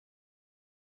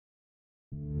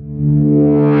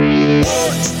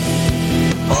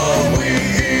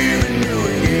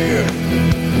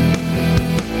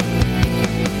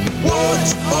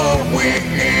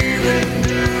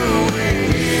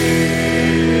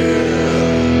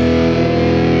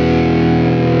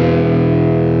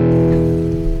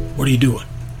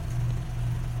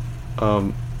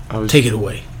Take it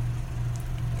away.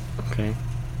 Okay.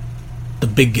 The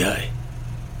big guy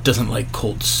doesn't like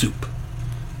cold soup.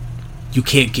 You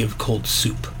can't give cold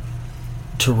soup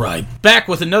to Ride. Back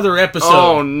with another episode.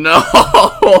 Oh, no.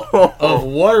 Of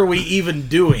What Are We Even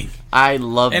Doing? I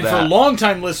love and that. And for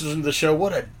long-time listeners of the show,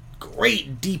 what a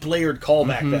great, deep layered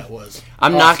callback that was.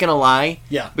 I'm not going to lie.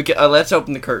 Yeah. Because, let's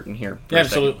open the curtain here.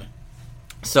 Absolutely.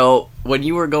 So, when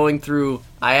you were going through,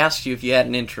 I asked you if you had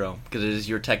an intro, because it is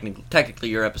your technically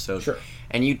your episode. Sure.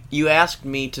 And you asked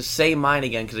me to say mine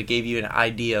again, because it gave you an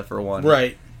idea for one.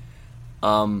 Right.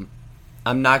 I'm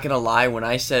not going to lie, when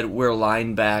I said we're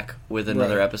lying back with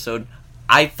another episode,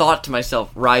 I thought to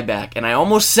myself, Ryback, and I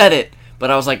almost said it, but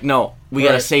I was like, no, we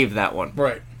got to save that one.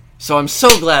 Right. So I'm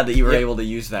so glad that you were able to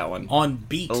use that one. On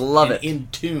beat. I love it. In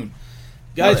tune.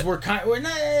 Guys, we're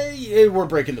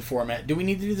breaking the format. Do we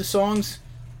need to do the songs?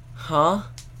 Huh?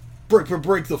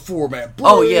 Break the format.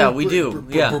 Oh, yeah, we do.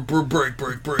 Yeah. Break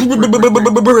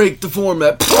the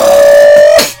format.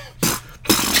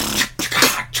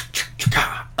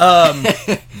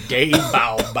 Dave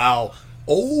Bow.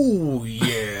 Oh,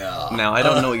 yeah. Now, I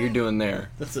don't know what you're doing there.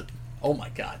 That's it. Oh, my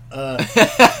God.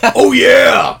 Oh,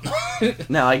 yeah.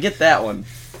 Now, I get that one.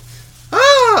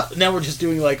 Now we're just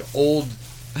doing, like, old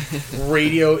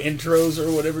radio intros or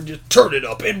whatever. Just turn it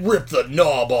up and rip the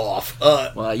knob off.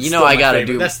 Well, you know I gotta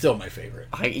do... That's still my favorite.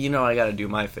 I gotta do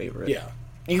my favorite. Yeah.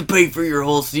 You pay for your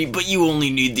whole seat, but you only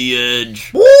need the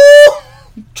edge. Woo!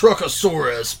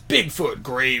 Truckosaurus, Bigfoot,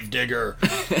 Gravedigger.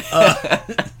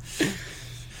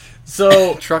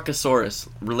 So... Truckosaurus.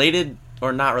 Related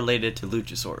or not related to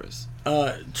Luchasaurus?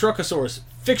 Truckosaurus,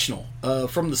 fictional,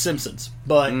 from The Simpsons,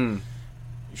 but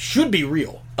should be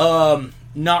real.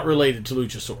 Not related to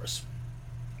Luchasaurus.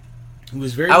 He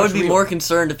was very. I would be more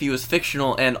concerned if he was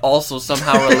fictional and also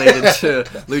somehow related to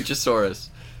Luchasaurus.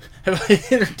 Have I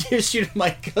introduced you to my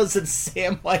cousin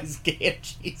Samwise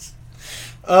Gamgees?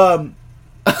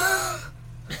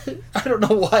 I don't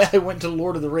know why I went to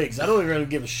Lord of the Rings. I don't even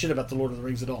give a shit about the Lord of the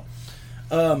Rings at all.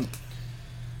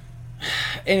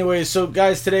 Anyway, so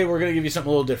guys, today we're going to give you something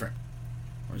a little different.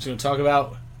 We're just going to talk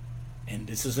about, and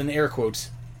this is in air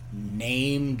quotes,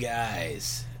 name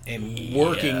guys. And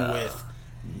working with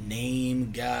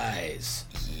name guys.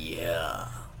 Yeah.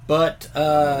 But,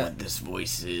 what this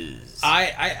voice is. I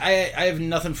have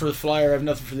nothing for the flyer. I have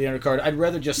nothing for the undercard. I'd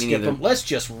rather just skip them. Let's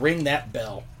just ring that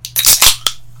bell.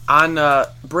 On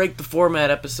Break the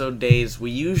Format episode days, we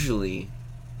usually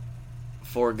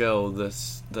forego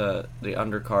the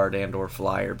undercard and or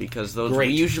flyer because we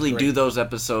usually do those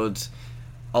episodes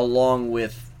along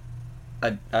with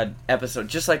a episode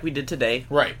just like we did today,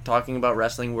 right? Talking about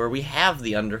wrestling, where we have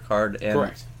the undercard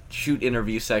and shoot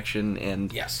interview section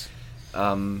and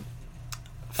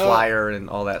flyer and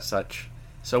all that such.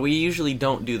 So we usually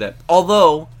don't do that,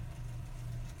 although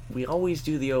we always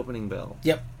do the opening bell.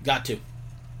 Yep, got to.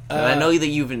 And I know that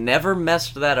you've never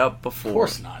messed that up before. Of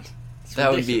course not.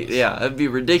 That would be, that'd be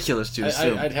ridiculous to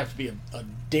assume. I'd have to be a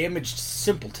damaged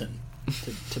simpleton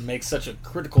to make such a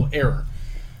critical error.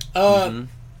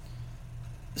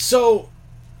 So,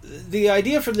 the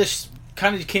idea for this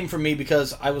kind of came from me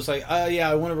because I was like,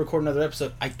 I want to record another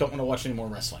episode. I don't want to watch any more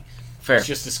wrestling. Fair. Let's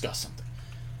just discuss something.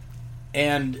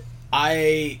 And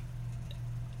I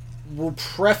will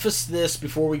preface this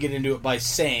before we get into it by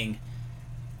saying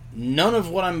none of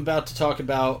what I'm about to talk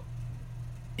about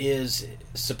is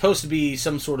supposed to be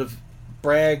some sort of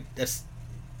brag. That's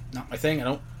not my thing. I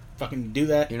don't fucking do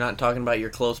that. You're not talking about your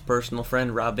close personal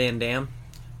friend Rob Van Dam?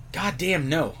 God damn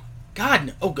no. God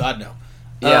no. Oh God no.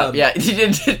 Yeah.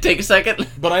 Did it take a second?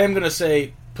 But I am going to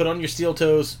say, put on your steel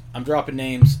toes. I'm dropping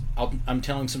names. I'm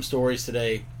telling some stories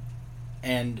today.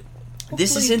 And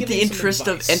this is in the interest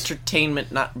of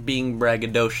entertainment, not being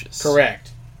braggadocious.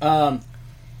 Correct.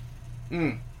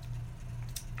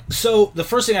 So, the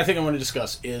first thing I think I want to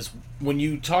discuss is when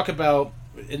you talk about...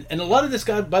 And a lot of this,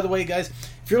 guy, by the way, guys,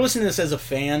 if you're listening to this as a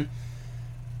fan,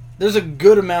 there's a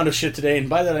good amount of shit today, and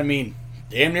by that I mean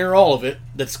damn near all of it,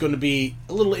 that's going to be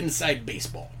a little inside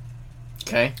baseball.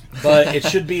 Okay. But it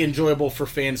should be enjoyable for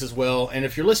fans as well, and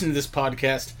if you're listening to this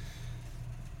podcast,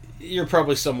 you're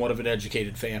probably somewhat of an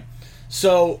educated fan.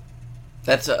 So...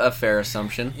 That's a fair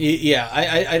assumption. Yeah,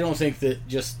 I don't think that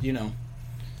just,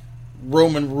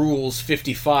 Roman Rules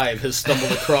 55 has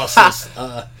stumbled across this.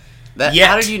 How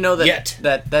did you know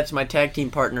that that's my tag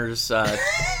team partner's Twitter?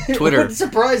 It wouldn't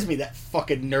surprise me, that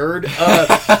fucking nerd.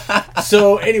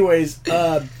 So, anyways,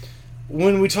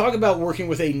 when we talk about working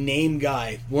with a name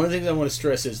guy, one of the things I want to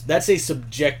stress is that's a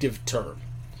subjective term.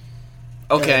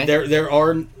 Okay. There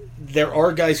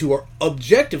are guys who are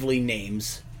objectively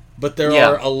names, but there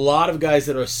are a lot of guys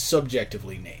that are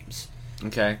subjectively names.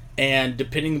 Okay. And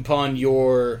depending upon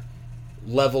your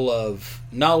level of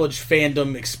knowledge,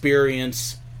 fandom,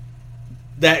 experience,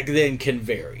 that then can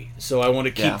vary. So I want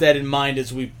to keep that in mind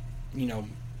as we,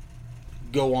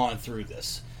 go on through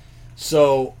this.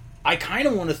 So I kind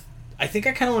of want to... I think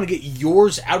I kind of want to get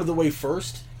yours out of the way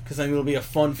first, because I think it'll be a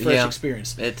fun, fresh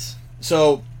experience.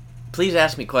 So... Please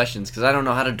ask me questions, because I don't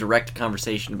know how to direct a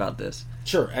conversation about this.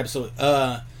 Sure, absolutely.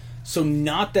 So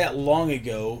not that long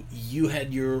ago, you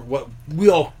had your... What we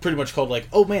all pretty much called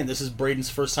oh man, this is Braden's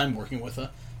first time working with a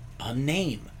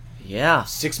name. Yeah.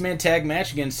 6-man tag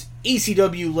match against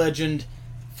ECW legend,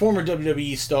 former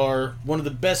WWE star, one of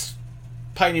the best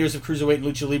pioneers of Cruiserweight and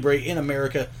Lucha Libre in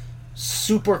America,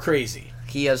 Super Crazy.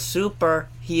 He is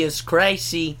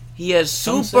crazy. He is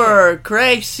super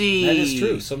crazy. That is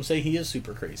true. Some say he is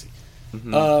super crazy.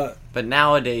 Mm-hmm. But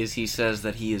nowadays he says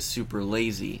that he is super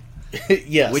lazy.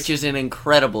 Yes. Which is an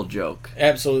incredible joke.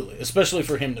 Absolutely. Especially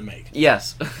for him to make.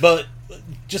 Yes. But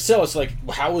just tell us,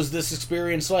 how was this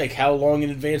experience like? How long in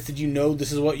advance did you know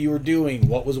this is what you were doing?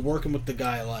 What was working with the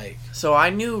guy like? So I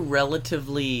knew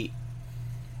relatively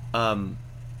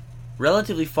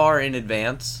far in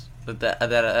advance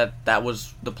that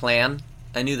was the plan.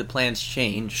 I knew the plans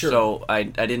changed, sure. So I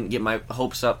didn't get my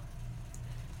hopes up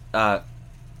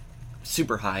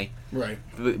super high. Right.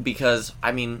 Because,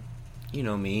 you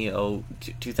know me,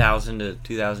 2000 to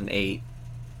 2008,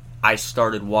 I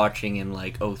started watching in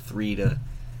 03 to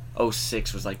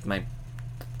 06 was my...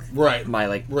 Right.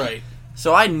 Right.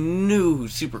 So I knew who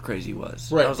Super Crazy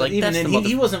was. Right. I was like, even then,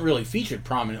 he wasn't really featured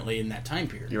prominently in that time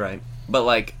period. You're right.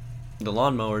 But, the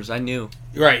Lawnmowers, I knew.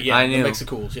 Right, yeah. I knew. The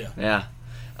Mexicools, yeah. Yeah.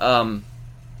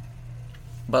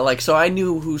 But, so I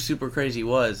knew who Super Crazy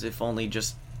was, if only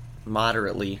just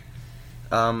moderately.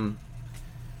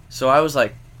 So I was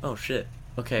like, oh, shit.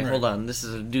 Okay, hold on. This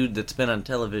is a dude that's been on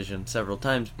television several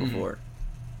times before.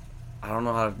 Mm-hmm. I don't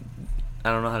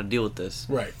know how to deal with this.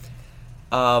 Right.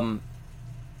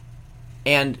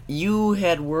 And you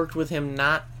had worked with him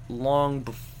not long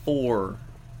before.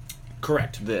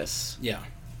 Correct. This. Yeah.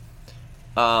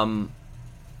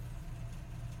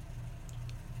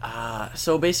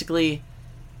 So basically,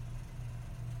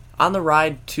 on the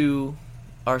ride to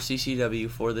RCCW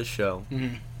for this show,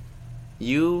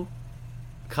 you,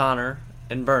 Connor,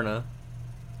 and Berna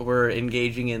were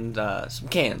engaging in some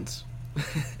cans.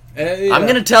 Yeah. I'm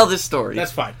going to tell this story.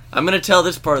 That's fine. I'm going to tell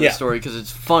this part of the story because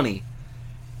it's funny.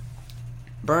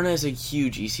 Berna is a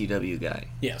huge ECW guy.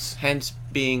 Yes. Hence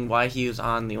being why he was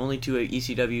on the only 2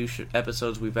 ECW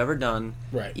episodes we've ever done.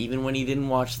 Right. Even when he didn't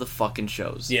watch the fucking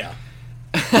shows. Yeah.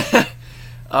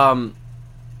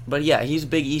 But yeah, he's a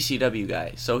big ECW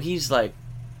guy. So he's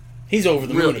he's over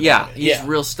the moon. Yeah, he's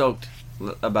real stoked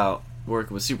about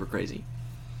working with Super Crazy.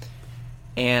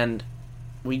 And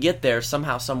we get there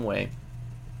somehow, some way.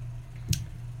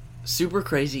 Super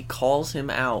Crazy calls him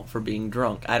out for being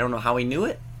drunk. I don't know how he knew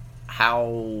it.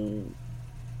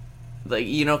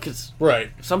 Because right,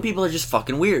 some people are just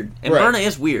fucking weird, and Berna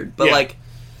is weird, but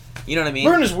you know what I mean.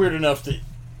 Berna's weird enough that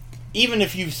even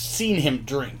if you've seen him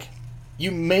drink, you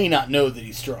may not know that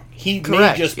he's drunk. He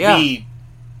may just be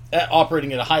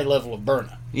operating at a high level of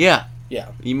Berna. Yeah,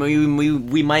 yeah.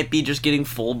 We might be just getting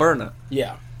full Berna.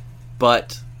 Yeah,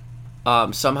 but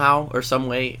somehow or some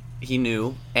way he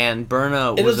knew, and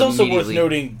Berna. It was also worth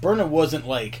noting Berna wasn't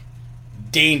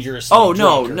dangerous. Oh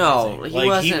no, he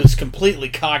wasn't. He was completely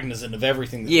cognizant of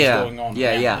everything that was going on.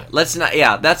 Yeah. Let's not.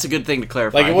 Yeah, that's a good thing to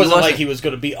clarify. It wasn't like he was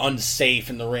going to be unsafe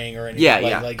in the ring or anything.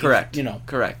 Yeah, correct.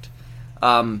 Correct.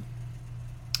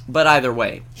 But either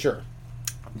way, sure.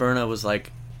 Berna was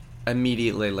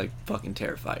immediately fucking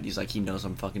terrified. He's he knows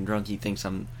I'm fucking drunk. He thinks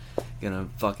I'm gonna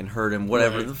fucking hurt him.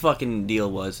 Whatever the fucking deal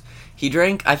was, he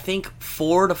drank I think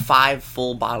 4 to 5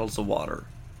 full bottles of water.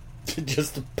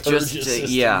 Just to purge his system,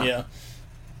 yeah.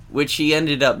 Which he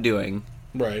ended up doing.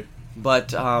 Right.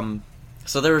 But,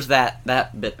 so there was that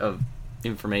bit of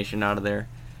information out of there.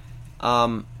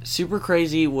 Super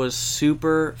Crazy was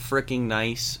super freaking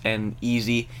nice and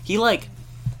easy. He,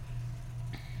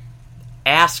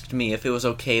 asked me if it was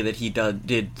okay that he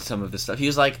did some of this stuff. He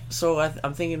was like, so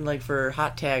I'm thinking, for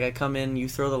hot tag, I come in, you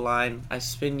throw the line, I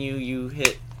spin you, you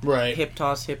hit hip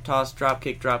toss, drop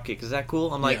kick. Is that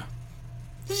cool? I'm like,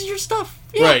 this is your stuff.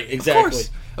 Yeah, right, exactly.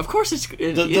 Of course it's...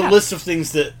 The list of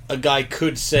things that a guy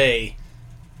could say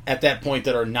at that point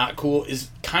that are not cool is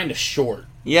kind of short.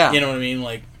 Yeah. You know what I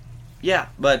mean? Yeah,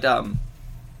 but,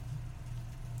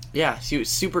 yeah, he was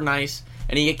super nice,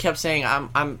 and he kept saying,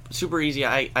 I'm super easy,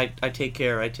 I take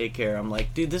care. I'm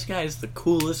like, dude, this guy is the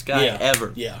coolest guy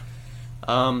ever. Yeah.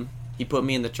 He put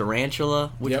me in the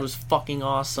Tarantula, which was fucking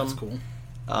awesome. That's cool.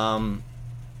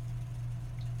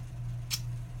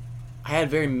 I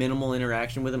had very minimal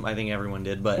interaction with him. I think everyone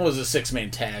did, but it was a 6-man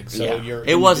tag, so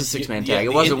it was a 6-man tag.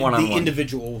 It wasn't one-on-one. The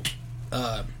individual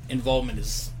involvement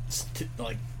is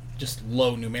like just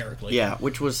low numerically. Yeah,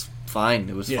 which was fine.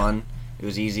 It was fun. It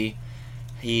was easy.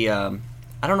 He, I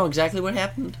don't know exactly what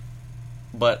happened,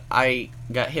 but I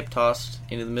got hip tossed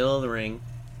into the middle of the ring,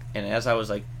 and as I was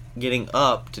like getting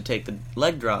up to take the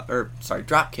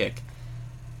drop kick,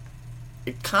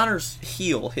 Connor's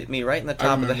heel hit me right in the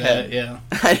top of the head.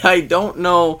 I don't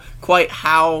know quite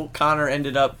how Connor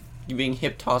ended up being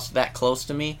hip tossed that close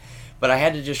to me, but I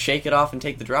had to just shake it off and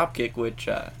take the drop kick, which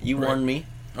you warned me.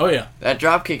 Oh yeah, that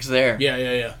drop kick's there.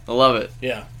 Yeah. I love it.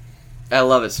 Yeah, I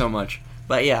love it so much.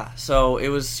 But yeah, so it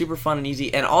was super fun and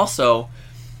easy, and also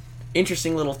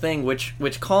interesting little thing, which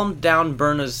calmed down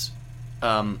Berna's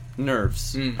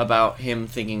nerves about him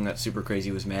thinking that Super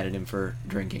Crazy was mad at him for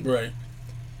drinking. Right.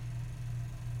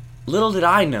 Little did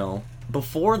I know,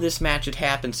 before this match had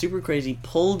happened, Super Crazy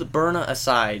pulled Berna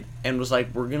aside and was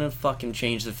like, "We're gonna fucking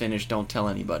change the finish. Don't tell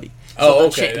anybody." So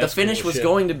okay. The finish was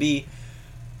going to be,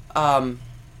 moonsault?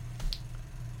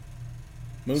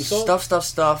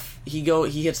 Stuff. He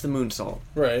hits the moonsault.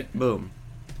 Right. Boom.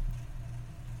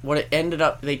 What it ended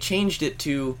up, they changed it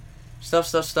to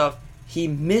stuff. He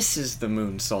misses the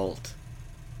moonsault,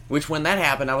 which when that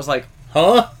happened, I was like,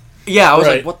 "Huh?" Yeah, I was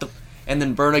like, "What the?" And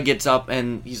then Berna gets up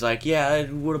and he's like, "Yeah,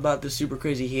 what about this Super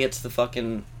Crazy?" He hits the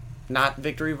fucking not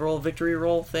victory roll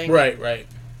thing. Right.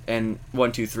 And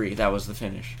 1, 2, 3, that was the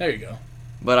finish. There you go.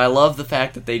 But I love the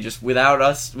fact that they just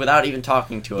without even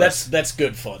talking to us. That's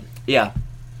good fun. Yeah.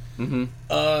 Mm-hmm.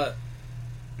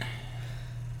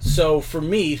 So for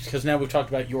me, because now we've talked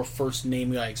about your first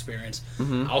name guy experience,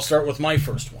 I'll start with my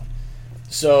first one.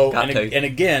 So and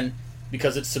again,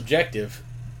 because it's subjective.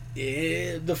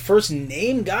 The first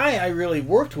name guy I really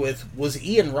worked with was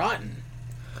Ian Rotten.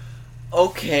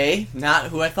 Okay, not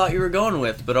who I thought you were going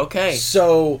with, but okay.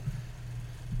 So,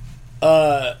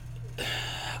 I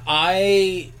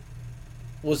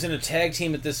was in a tag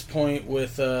team at this point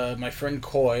with my friend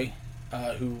Coy,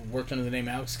 who worked under the name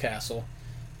Alex Castle,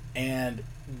 and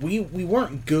we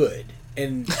weren't good.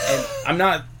 And I'm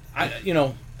not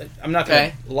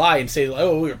going to lie and say,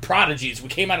 "Oh, we were prodigies. We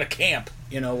came out of camp."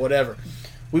 Whatever.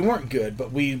 We weren't good,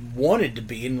 but we wanted to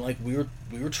be, and like we were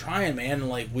trying, man. And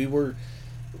like we would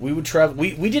travel.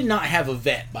 We did not have a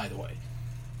vet, by the way.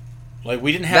 Like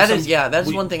we didn't have. That's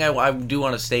one thing I do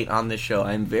want to state on this show.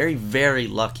 I'm very, very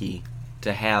lucky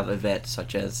to have a vet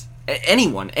such as any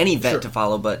vet to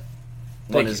follow, but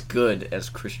one as good as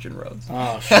Christian Rhodes.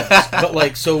 Oh, shit. But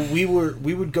like, so we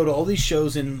would go to all these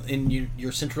shows in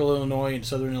your Central Illinois and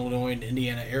Southern Illinois and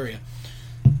Indiana area,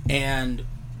 and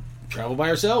travel by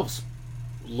ourselves.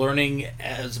 Learning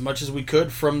as much as we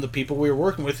could from the people we were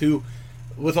working with, who,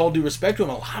 with all due respect to them,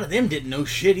 a lot of them didn't know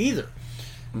shit either.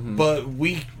 Mm-hmm. But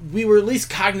we were at least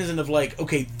cognizant of like,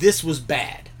 okay, this was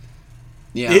bad.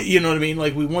 Yeah, you know what I mean?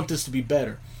 Like we want this to be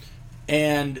better.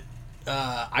 And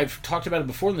I've talked about it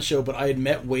before in the show, but I had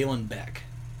met Waylon Beck.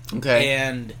 Okay.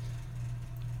 And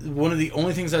one of the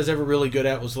only things I was ever really good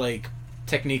at was like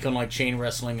technique on like chain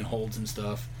wrestling and holds and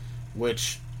stuff,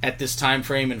 which at this time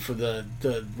frame and for the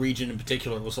region in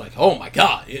particular was like, oh my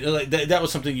god, that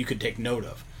was something you could take note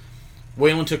of.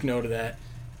 Waylon took note of that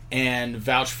and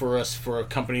vouched for us for a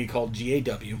company called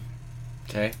GAW.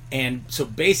 Okay. And so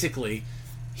basically,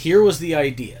 here was the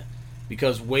idea,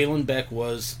 because Waylon Beck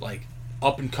was like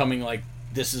up and coming, like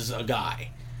this is a guy.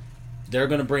 They're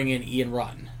going to bring in Ian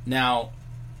Rotten. Now,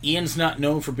 Ian's not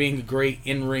known for being a great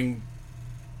in-ring,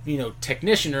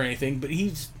 technician or anything, but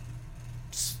he's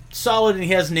solid and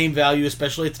he has name value,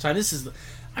 especially at the time.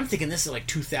 I'm thinking this is like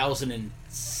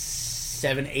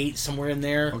 2007, 8, somewhere in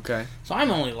there. Okay. So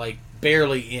I'm only like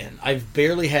barely in. I've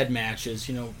barely had matches,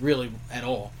 really at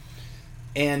all.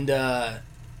 And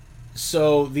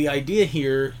so the idea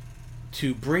here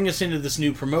to bring us into this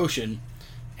new promotion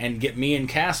and get me and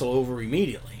Castle over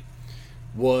immediately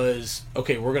was,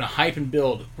 okay, we're going to hype and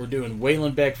build. We're doing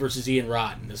Waylon Beck versus Ian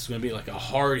Rotten. This is going to be like a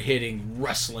hard-hitting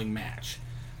wrestling match.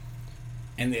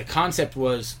 And the concept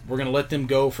was, we're going to let them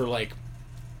go for like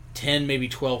 10, maybe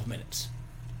 12 minutes.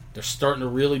 They're starting to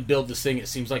really build this thing. It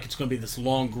seems like it's going to be this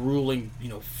long, grueling,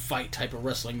 fight type of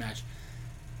wrestling match.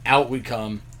 Out we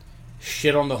come.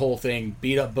 Shit on the whole thing.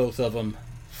 Beat up both of them.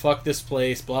 Fuck this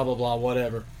place. Blah, blah, blah,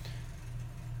 whatever.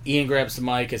 Ian grabs the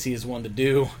mic, as he is one to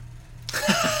do.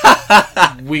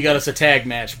 We got us a tag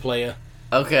match, playa.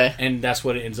 Okay. And that's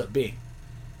what it ends up being.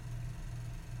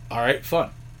 Alright, fun.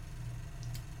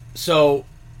 So,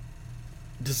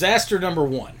 disaster number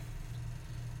 1.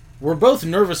 We're both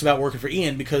nervous about working for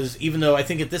Ian because even though I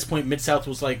think at this point Mid-South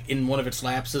was like in one of its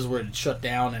lapses where it had shut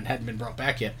down and hadn't been brought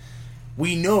back yet,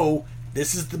 we know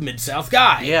this is the Mid-South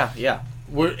guy. Yeah.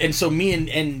 And so me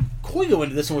and Coy go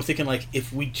into this, and we're thinking, like,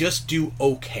 if we just do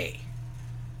okay,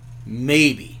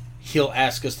 maybe he'll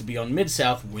ask us to be on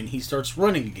Mid-South when he starts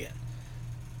running again.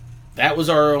 That was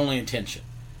our only intention.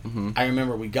 Mm-hmm. I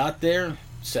remember we got there,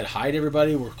 said hi to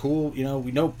everybody, we're cool, you know,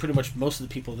 we know pretty much most of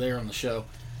the people there on the show.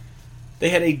 They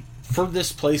had for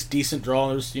this place, decent draw.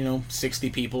 There's, 60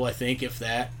 people, I think, if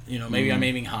that. Maybe I'm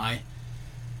aiming high.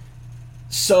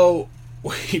 So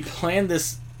we planned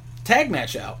this tag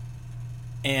match out,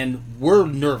 and we're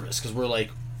nervous because we're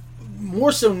like,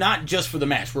 more so not just for the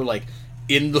match. We're like,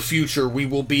 in the future, we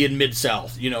will be in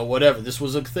Mid-South, whatever. This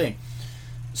was a thing.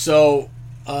 So,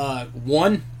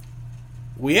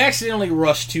 we accidentally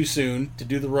rushed too soon to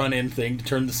do the run-in thing to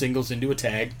turn the singles into a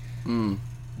tag. Mm.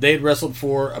 They had wrestled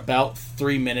for about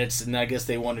 3 minutes, and I guess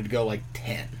they wanted to go like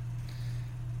 10.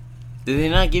 Did they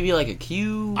not give you like a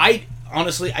cue?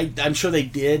 Honestly, I'm sure they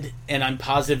did, and I'm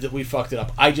positive that we fucked it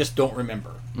up. I just don't remember.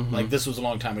 Mm-hmm. Like, this was a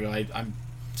long time ago. I'm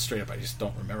straight up, I just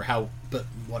don't remember how, but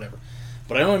whatever.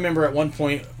 But I only remember at one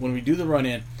point, when we do the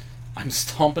run-in, I'm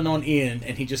stomping on Ian,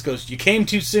 and he just goes, "You came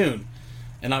too soon."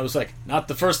 And I was like, not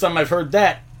the first time I've heard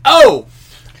that. Oh!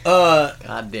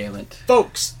 God damn it.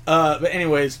 Folks. But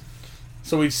anyways,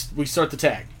 so we start the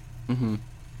tag. Mm-hmm.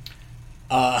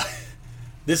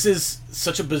 This is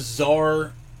such a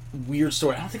bizarre, weird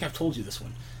story. I don't think I've told you this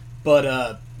one.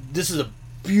 But this is a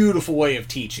beautiful way of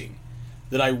teaching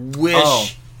that I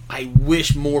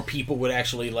wish more people would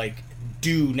actually, like,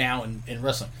 do now in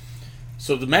wrestling.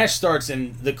 So the match starts,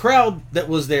 and the crowd that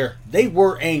was there, they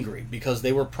were angry because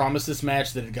they were promised this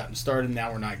match that had gotten started, and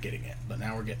now we're not getting it. But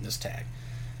now we're getting this tag.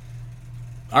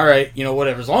 All right,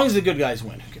 whatever. As long as the good guys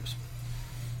win, who cares?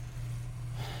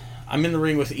 I'm in the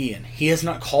ring with Ian. He has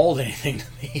not called anything to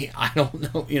me. I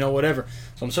don't know, whatever.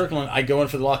 So I'm circling. I go in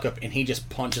for the lockup, and he just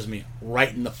punches me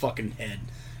right in the fucking head.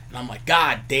 And I'm like,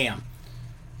 God damn.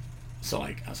 So,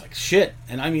 like, I was like, shit.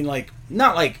 And I mean, like,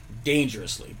 not like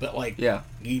dangerously, but like, yeah,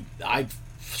 I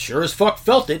sure as fuck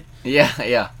felt it.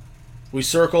 Yeah. We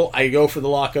circle. I go for the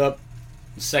lockup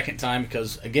the second time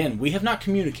because, again, we have not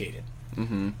communicated.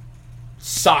 Mm-hmm.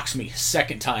 Socks me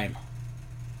second time,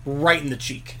 right in the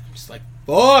cheek. I'm just like,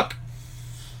 fuck.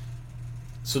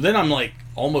 So then I'm like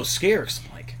almost scared because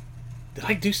I'm like, did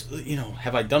I do?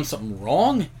 Have I done something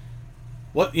wrong?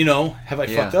 What have I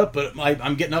fucked up? But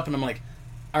I'm getting up and I'm like,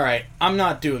 all right, I'm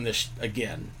not doing this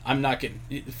again. I'm not getting...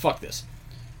 Fuck this.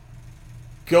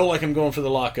 Go like I'm going for the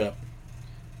lockup.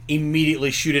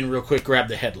 Immediately shoot in real quick, grab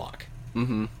the headlock.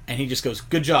 Mm-hmm. And he just goes,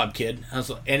 good job, kid. I was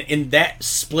like, and in that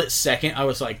split second, I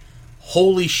was like,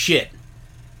 holy shit.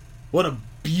 What a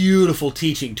beautiful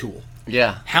teaching tool.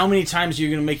 Yeah. How many times are you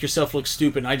going to make yourself look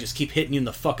stupid and I just keep hitting you in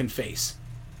the fucking face?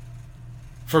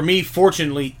 For me,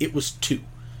 fortunately, it was 2.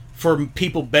 For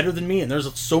people better than me, and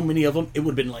there's so many of them, it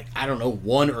would have been like, I don't know,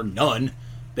 1 or none.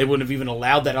 They wouldn't have even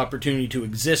allowed that opportunity to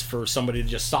exist for somebody to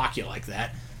just sock you like that.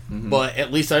 Mm-hmm. But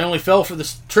at least I only fell for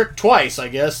this trick twice, I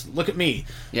guess. Look at me.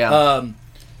 Yeah.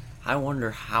 I wonder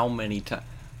how many times.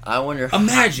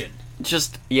 Imagine.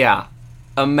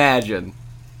 Imagine.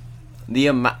 The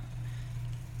amount.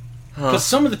 Because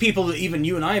some of the people that even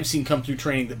you and I have seen come through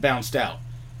training that bounced out,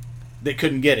 that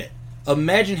couldn't get it.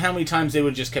 Imagine how many times they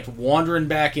would just kept wandering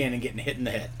back in and getting hit in the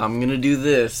head. I'm going to do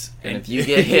this, and if you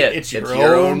get hit, it's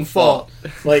your own fault.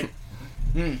 Like,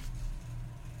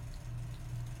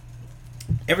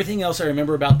 everything else I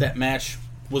remember about that match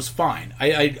was fine.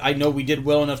 I know we did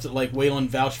well enough that, like, Waylon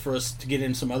vouched for us to get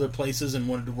in some other places and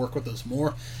wanted to work with us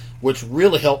more, which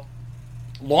really helped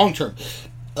long term.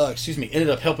 Ended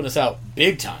up helping us out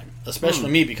big time, especially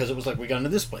me, because it was like, we got into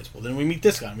this place. Well, then we meet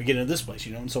this guy, and we get into this place,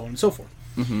 and so on and so forth.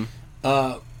 Mm-hmm.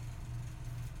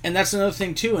 And that's another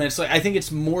thing too, and it's like, I think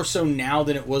it's more so now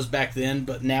than it was back then,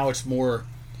 but now it's more,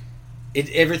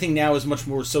 everything now is much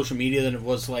more social media than it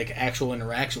was like actual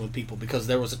interaction with people, because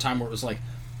there was a time where it was like,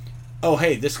 oh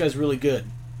hey, this guy's really good,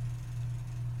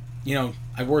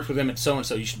 I worked with him at so and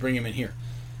so, you should bring him in here.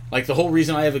 Like, the whole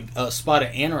reason I have a spot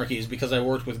at Anarchy is because I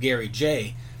worked with Gary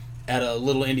J at a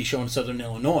little indie show in Southern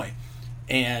Illinois,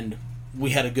 and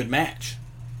we had a good match.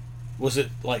 Was it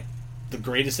like the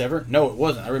greatest ever? No, it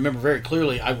wasn't. I remember very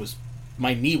clearly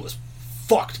my knee was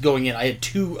fucked going in. I had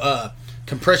 2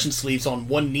 compression sleeves on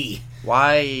one knee.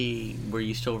 Why were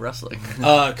you still wrestling?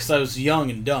 Because I was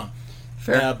young and dumb.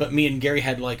 Fair. But me and Gary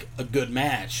had like a good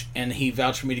match, and he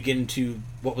vouched for me to get into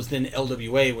what was then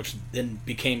LWA, which then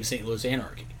became St. Louis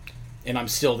Anarchy. And I'm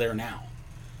still there now.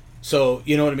 So,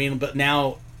 you know what I mean? But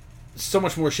now, so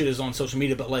much more shit is on social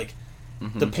media, but like,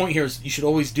 the point here is you should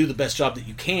always do the best job that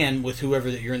you can with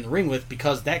whoever that you're in the ring with,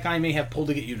 because that guy may have pulled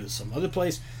to get you to some other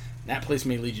place. That place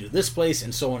may lead you to this place,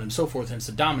 and so on and so forth, and it's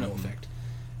a domino effect.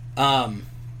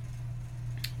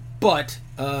 But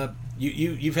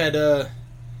you've had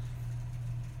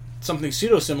something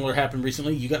pseudo-similar happen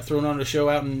recently. You got thrown on a show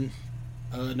out in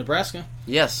Nebraska.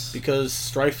 Yes. Because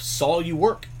Strife saw you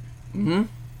work. Mm-hmm.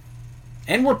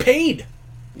 And were paid.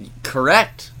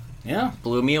 Correct. Yeah.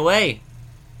 Blew me away.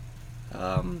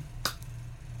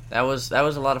 That was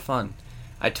a lot of fun.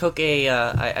 I took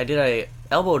I did a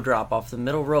elbow drop off the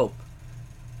middle rope.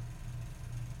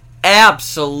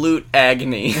 Absolute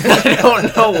agony. I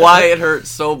don't know why it hurt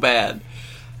so bad.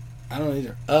 I don't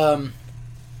either.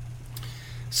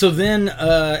 So then,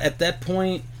 at that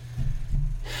point,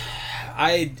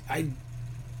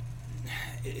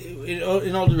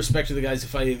 in all due respect to the guys,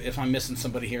 if I'm missing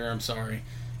somebody here, I'm sorry.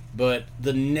 But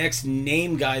the next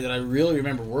name guy that I really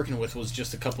remember working with was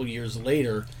just a couple years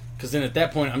later, because then at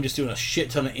that point, I'm just doing a shit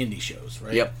ton of indie shows,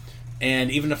 right? Yep.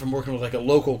 And even if I'm working with like a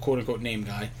local quote-unquote name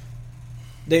guy,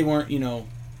 they weren't,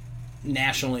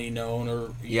 nationally known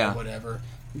or know, whatever.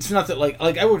 It's not that, like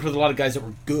I worked with a lot of guys that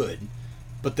were good,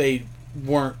 but they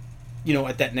weren't,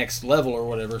 at that next level or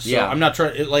whatever. So I'm not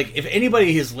trying, if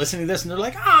anybody is listening to this and they're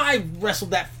like, I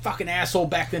wrestled that fucking asshole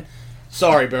back then.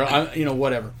 Sorry, bro.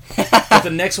 Whatever. But the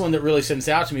next one that really stands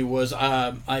out to me was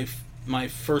my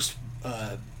first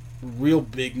real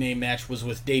big name match was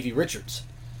with Davey Richards.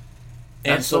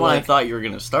 And that's the one I thought you were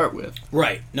going to start with.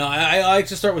 Right. No, I like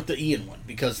to start with the Ian one,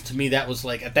 because to me that was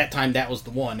at that time that was the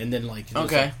one, and then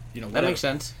okay, that makes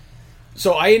sense.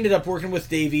 So I ended up working with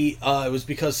Davey. It was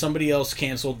because somebody else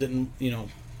canceled.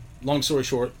 Long story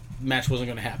short, match wasn't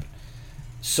going to happen.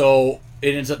 So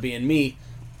it ends up being me,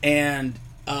 and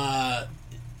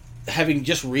having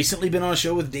just recently been on a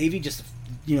show with Davey, just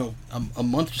a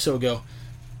month or so ago,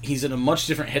 he's in a much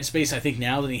different headspace I think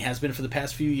now than he has been for the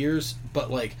past few years.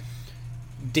 But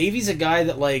Davey's a guy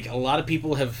that a lot of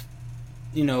people have,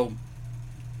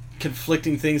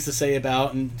 conflicting things to say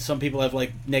about, and some people have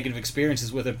negative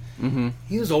experiences with him. Mm-hmm.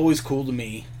 He was always cool to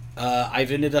me.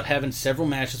 I've ended up having several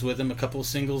matches with him, a couple of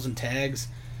singles and tags,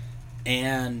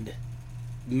 and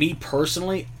me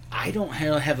personally, I don't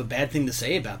have a bad thing to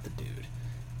say about the dude.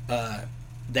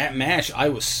 That match, I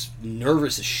was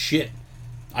nervous as shit.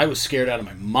 I was scared out of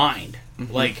my mind.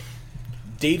 Mm-hmm.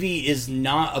 Davey is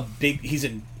not a big... He's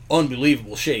in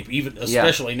unbelievable shape,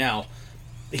 especially now.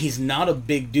 He's not a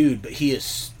big dude, but he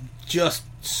is just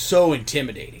so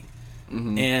intimidating.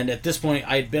 Mm-hmm. And at this point,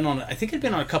 I think I'd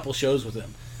been on a couple shows with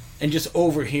him, and just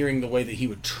overhearing the way that he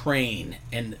would train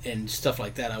and stuff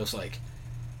like that, I was like,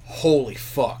 holy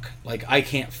fuck. I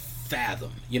can't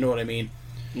fathom. You know what I mean?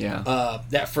 Yeah.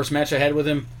 That first match I had with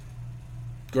him,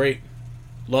 great.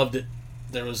 Loved it.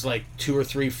 There was 2 or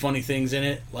 3 funny things in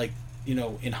it,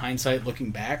 in hindsight,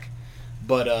 looking back.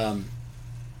 But,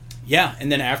 yeah,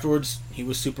 and then afterwards, he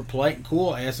was super polite and cool.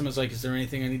 I asked him, is there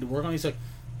anything I need to work on? He's like,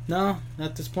 no,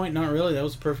 at this point, not really. That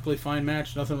was a perfectly fine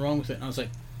match. Nothing wrong with it. And I was like,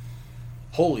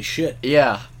 holy shit.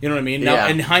 Yeah. You know what I mean? Now,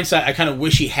 in hindsight, I kind of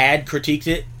wish he had critiqued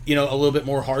it, a little bit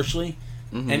more harshly,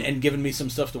 mm-hmm. and given me some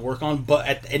stuff to work on.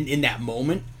 But in that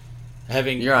moment,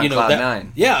 having... You're on cloud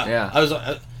nine. Yeah. I was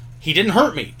like... he didn't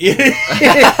hurt me.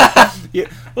 Yeah.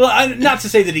 Well, not to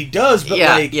say that he does, but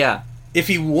if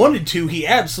he wanted to, he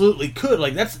absolutely could.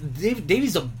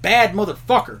 Davey's a bad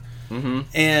motherfucker, mm-hmm.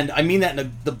 and I mean that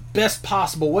in the best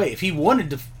possible way. If he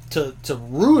wanted to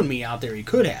ruin me out there, he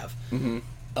could have. Mm-hmm.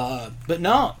 But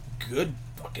no, good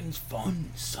fucking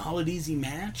fun, solid, easy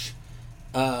match.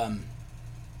 Yeah,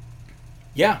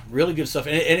 really good stuff,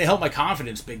 and it helped my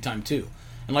confidence big time too.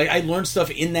 And I learned stuff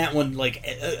in that one,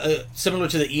 similar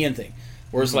to the Ian thing,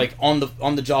 where it's mm-hmm.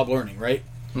 on the job learning, right?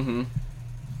 Mm-hmm.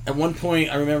 At one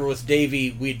point, I remember with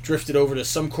Davey, we drifted over to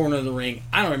some corner of the ring.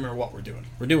 I don't remember what we're doing.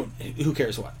 Who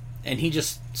cares what? And he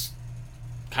just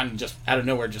kind of just out of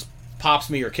nowhere just pops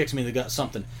me or kicks me in the gut,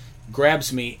 something,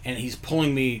 grabs me, and he's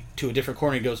pulling me to a different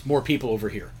corner. He goes, more people over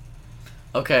here.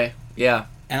 Okay, yeah.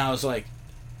 And I was like,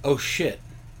 oh shit.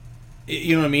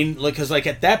 You know what I mean? Because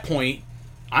at that point,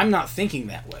 I'm not thinking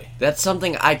that way. That's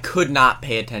something I could not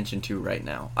pay attention to right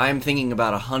now. I'm thinking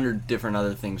about 100 different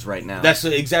other things right now. That's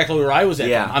exactly where I was at.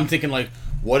 Yeah. I'm thinking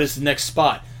what is the next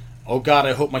spot? Oh God,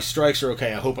 I hope my strikes are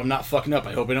okay. I hope I'm not fucking up.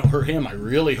 I hope I don't hurt him. I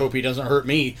really hope he doesn't hurt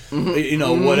me.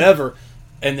 Mm-hmm. Whatever.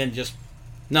 And then just,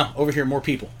 no, over here, more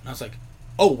people. And I was like,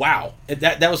 oh wow. And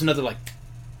that was another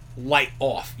light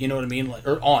off. You know what I mean?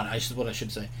 Or on, what I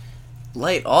should say.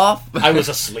 Light off? I was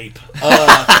asleep.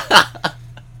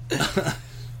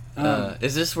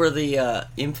 Is this where the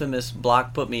infamous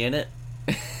block put me in it?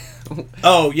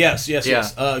 Oh, yes.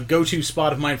 Go-to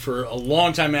spot of mine for a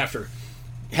long time after.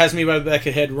 has me by the back of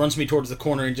the head, runs me towards the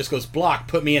corner, and just goes, block,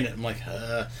 put me in it. I'm like,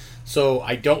 So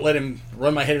I don't let him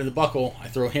run my head into the buckle. I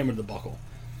throw him into the buckle.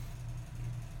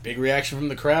 Big reaction from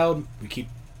the crowd. We keep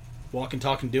walking,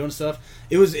 talking, doing stuff.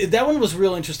 That one was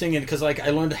real interesting, and because I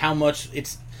learned how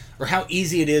how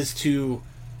easy it is to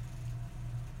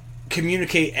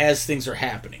communicate as things are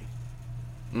happening.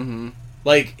 Mm-hmm.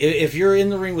 Like, if you're in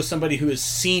the ring with somebody who has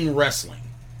seen wrestling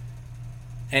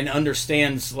and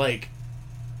understands, like,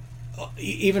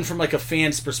 even from, like, a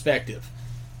fan's perspective,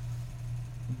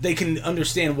 they can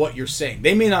understand what you're saying.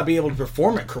 They may not be able to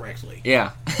perform it correctly.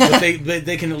 Yeah. but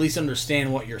they can at least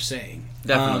understand what you're saying.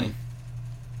 Definitely.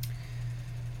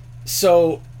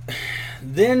 So,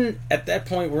 then, at that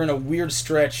point, we're in a weird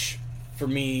stretch for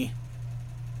me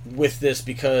with this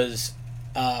because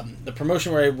the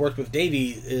promotion where I worked with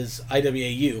Davey is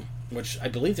IWAU, which I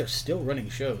believe they're still running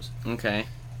shows. Okay.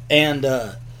 And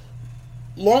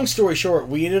long story short,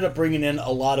 we ended up bringing in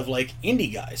a lot of like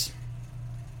indie guys.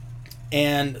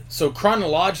 And so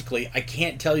chronologically, I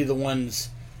can't tell you the ones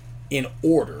in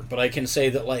order, but I can say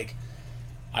that like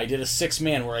I did a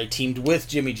 6-man where I teamed with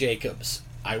Jimmy Jacobs.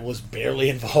 I was barely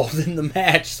involved in the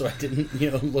match, so I didn't,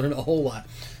 learn a whole lot.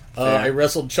 I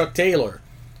wrestled Chuck Taylor,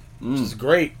 which is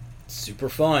great. Super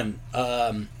fun.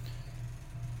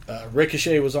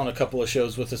 Ricochet was on a couple of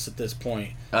shows with us at this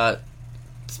point.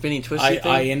 Spinning Twisty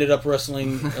thing? I ended up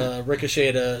wrestling Ricochet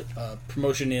at a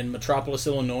promotion in Metropolis,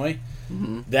 Illinois.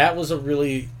 Mm-hmm. That was a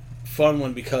really fun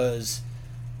one because,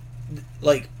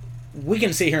 like, we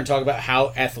can sit here and talk about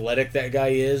how athletic that guy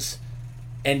is,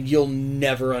 and you'll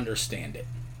never understand it.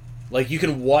 Like, you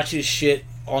can watch his shit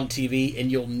on TV,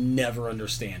 and you'll never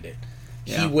understand it.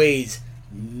 Yeah. He weighs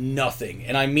nothing.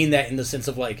 And I mean that in the sense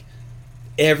of, like,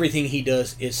 everything he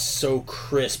does is so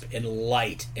crisp and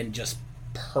light and just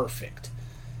perfect.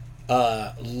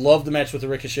 Love the match with the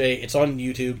Ricochet. It's on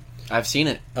YouTube. I've seen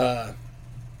it.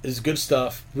 It's good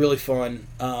stuff. Really fun.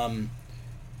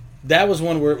 That was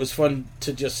one where it was fun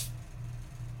to just...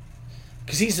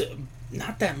 Because he's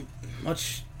not that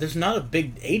much... There's not a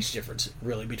big age difference,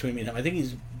 really, between me and him. I think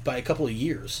he's by a couple of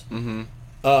years. Mm-hmm.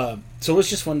 So it was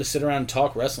just fun to sit around and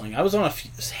talk wrestling. I was on a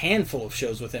handful of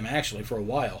shows with him, actually, for a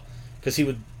while. Because he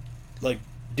would, like,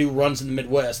 do runs in the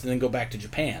Midwest and then go back to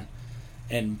Japan.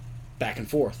 And back and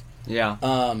forth. Yeah.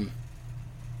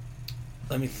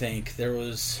 Let me think. There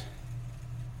was...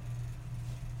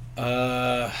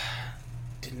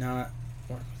 did not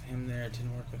work with him there.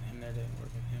 Didn't work with him there. Didn't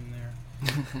work with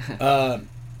him there.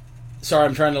 Sorry,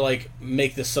 I'm trying to, like,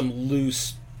 make this some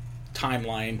loose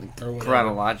timeline or whatever.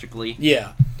 Chronologically.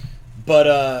 Yeah.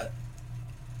 But,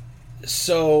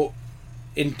 so,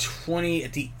 at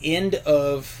the end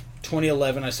of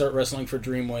 2011, I started wrestling for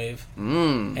Dreamwave.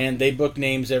 And they book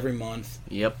names every month.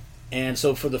 Yep. And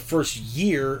so for the first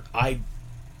year, I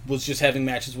was just having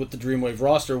matches with the Dreamwave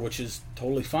roster, which is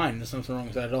totally fine. There's nothing wrong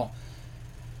with that at all.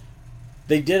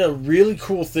 They did a really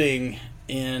cool thing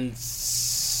in...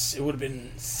 It would have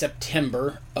been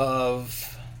September, August,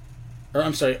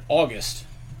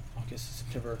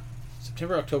 September,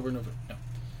 October, November. No,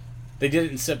 they did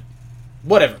it in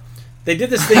whatever. They did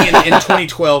this thing in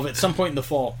 2012 at some point in the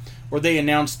fall where they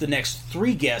announced the next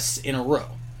 3 guests in a row.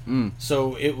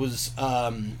 So it was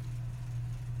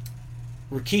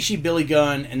Rikishi, Billy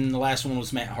Gunn, and the last one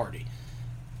was Matt Hardy.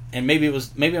 And maybe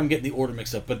I'm getting the order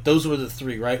mixed up, but those were the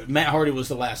 3, right? Matt Hardy was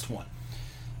the last one.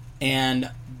 And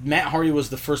Matt Hardy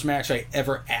was the first match I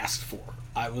ever asked for.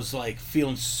 I was, like,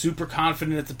 feeling super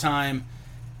confident at the time.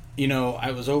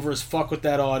 I was over as fuck with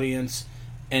that audience.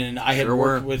 And I had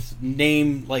worked with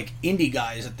like, indie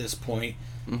guys at this point.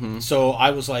 Mm-hmm. So I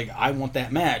was like, I want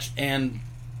that match. And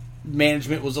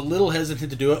management was a little hesitant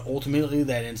to do it. Ultimately,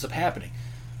 that ends up happening.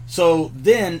 So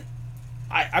then,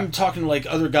 I'm talking to, like,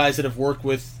 other guys that have worked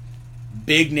with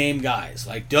big-name guys,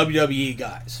 like WWE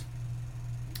guys.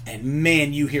 And,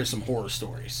 man, you hear some horror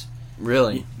stories.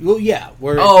 Really? Well, yeah.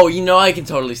 I can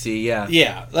totally see, yeah.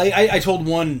 Yeah. Like, I told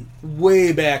one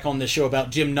way back on this show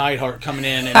about Jim Neidhart coming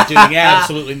in and doing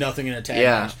absolutely nothing in a tag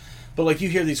match. But, like, you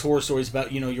hear these horror stories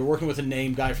about, you're working with a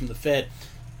name guy from the Fed.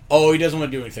 Oh, he doesn't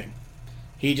want to do anything.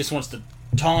 He just wants to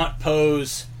taunt,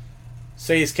 pose,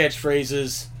 say his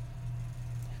catchphrases,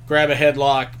 grab a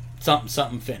headlock,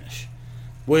 something, finish.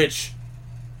 Which...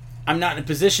 I'm not in a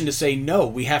position to say, no,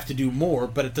 we have to do more,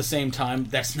 but at the same time,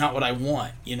 that's not what I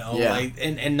want, Yeah. Like,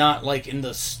 and not, like, in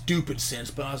the stupid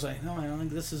sense, but I was like, no, I don't think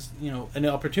this is, an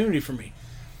opportunity for me.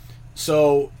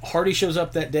 So, Hardy shows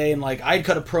up that day, and, like, I'd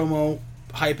cut a promo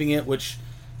hyping it, which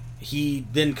he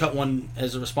then cut one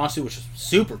as a response to, which is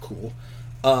super cool.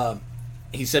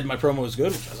 He said my promo was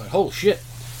good, which I was like, holy shit.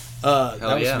 That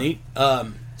was neat.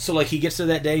 So, like, he gets there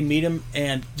that day, meet him,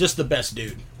 and just the best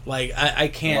dude. Like, I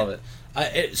can't... Love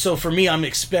it. So, for me, I'm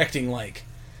expecting, like,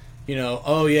 you know,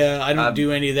 oh, yeah, I don't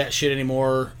do any of that shit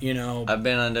anymore, you know. I've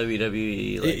been on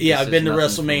WWE. Like, yeah, I've been to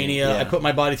WrestleMania. Yeah. I put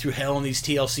my body through hell in these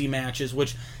TLC matches,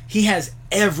 which he has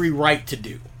every right to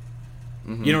do.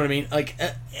 Mm-hmm. You know what I mean? Like,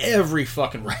 every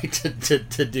fucking right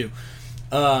to do.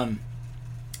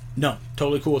 No,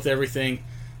 totally cool with everything.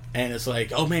 And it's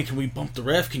like, oh man, can we bump the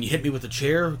ref? Can you hit me with a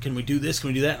chair? Can we do this? Can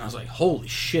we do that? And I was like, holy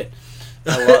shit.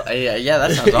 Yeah,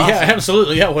 that sounds awesome. Yeah,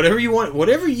 absolutely. Yeah, whatever you want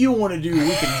to do,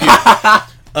 we can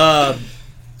do.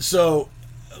 So,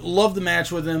 loved the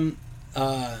match with him.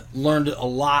 Learned a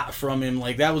lot from him.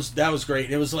 Like that was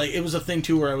great. It was a thing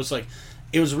too where I was like,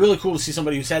 it was really cool to see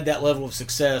somebody who's had that level of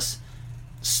success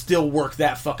still work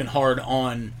that fucking hard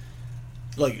on.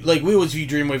 Like we always view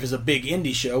Dreamwave as a big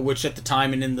indie show, which at the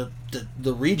time and in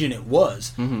the region it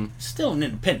was. Mm-hmm. Still an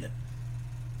independent.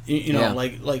 You know, yeah.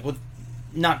 like with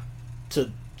not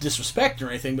to disrespect or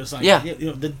anything, but it's like, yeah.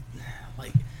 You know,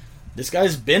 this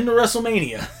guy's been to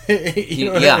WrestleMania. You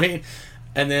know what I mean?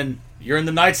 And then you're in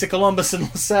the Knights of Columbus and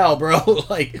LaSalle, bro.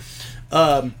 Like,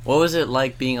 what was it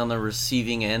like being on the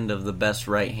receiving end of the best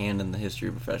right hand in the history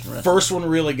of professional wrestling? First one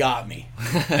really got me,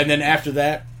 and then after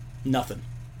that, nothing.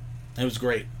 It was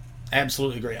great,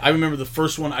 absolutely great. I remember the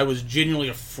first one. I was genuinely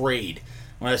afraid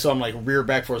when I saw him like rear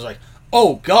back for. I was like,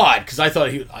 oh god, because I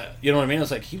thought you know what I mean. I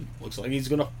was like, he looks like he's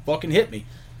gonna fucking hit me,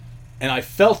 and I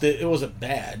felt it. It wasn't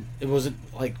bad. It wasn't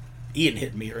like Ian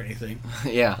hit me or anything.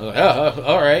 Yeah. I was like, oh,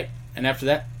 all right. And after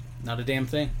that, not a damn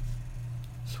thing.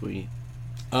 Sweet.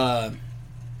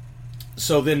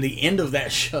 So then the end of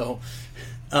that show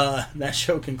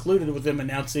concluded with them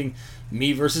announcing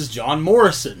me versus John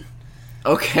Morrison.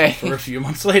 Okay. For a few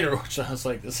months later, which I was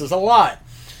like, this is a lot.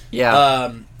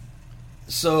 Yeah.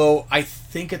 So I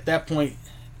think at that point,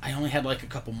 I only had like a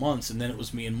couple months, and then it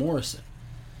was me and Morrison.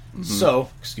 Mm-hmm. So,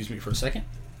 excuse me for a second.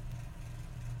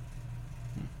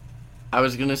 I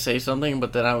was going to say something,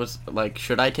 but then I was like,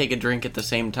 should I take a drink at the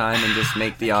same time and just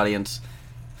make the audience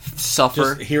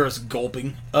suffer? Just hear us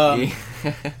gulping.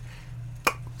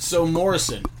 So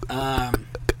Morrison,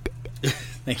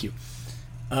 thank you.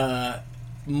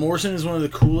 Morrison is one of the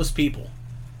coolest people,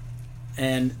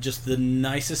 and just the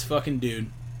nicest fucking dude.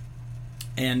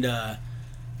 And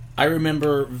I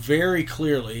remember very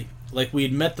clearly, like we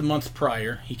had met the month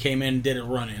prior. He came in and did a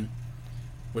run-in,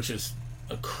 which is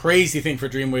a crazy thing for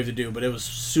Dreamwave to do, but it was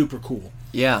super cool.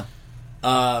 Yeah.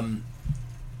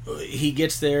 He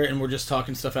gets there, and we're just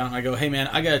talking stuff out, and I go, hey man,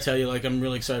 I gotta tell you, like, I'm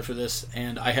really excited for this,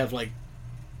 and I have like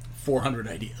 400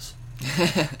 ideas.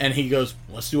 And he goes,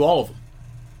 let's do all of them.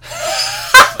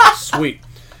 Like, sweet.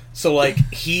 So like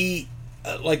he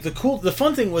like the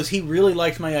fun thing was he really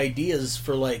liked my ideas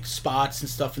for like spots and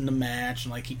stuff in the match,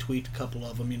 and like he tweaked a couple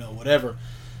of them, you know, whatever.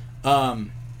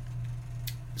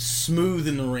 Smooth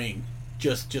in the ring,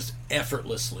 just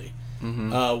effortlessly.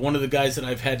 Mm-hmm. One of the guys that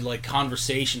I've had like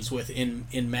conversations with in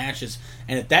matches,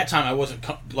 and at that time I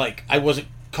wasn't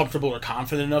comfortable or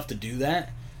confident enough to do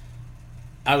that.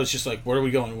 I was just like, where are we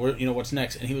going? What's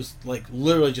next? And he was like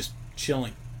literally just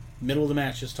chilling, middle of the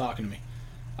match, just talking to me.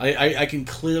 I can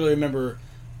clearly remember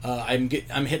I'm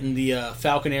hitting the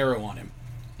Falcon Arrow on him.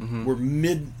 Mm-hmm. We're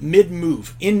mid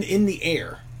move in the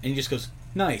air, and he just goes,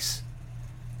 nice.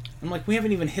 I'm like, we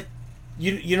haven't even hit.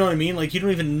 You know what I mean? Like, you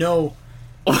don't even know.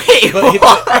 Wait,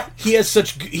 but he has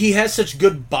such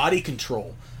good body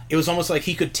control. It was almost like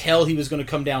he could tell he was going to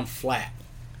come down flat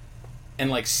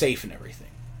and like safe and everything.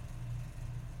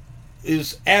 It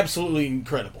was absolutely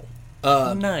incredible.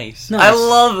 Nice. I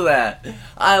love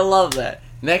that.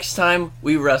 Next time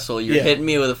we wrestle, you're hitting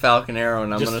me with a Falcon Arrow,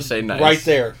 and I'm going to say nice. Right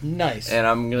there. Nice. And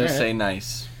I'm going to say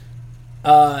nice.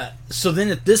 So then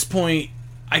at this point,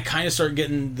 I kind of start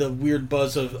getting the weird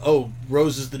buzz of, oh,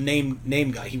 Rose is the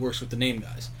name guy. He works with the name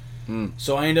guys. Mm.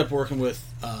 So I end up working with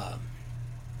a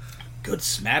good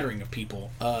smattering of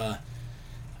people. I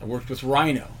worked with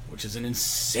Rhino, which is an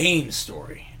insane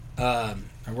story. I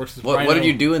worked with Rhino. What did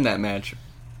you do in that match?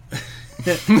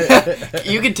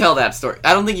 You can tell that story.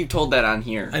 I don't think you've told that on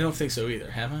here. I don't think so either.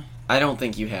 Have I? I don't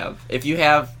think you have. If you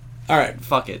have, all right,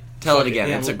 fuck it. Tell it again.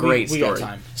 Yeah, it's a great story. We got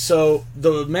time. So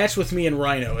the match with me and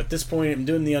Rhino. At this point, I'm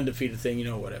doing the undefeated thing,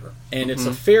 whatever. And it's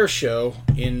a fair show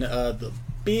in the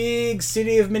big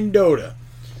city of Mendota.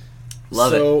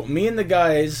 Love it. So me and the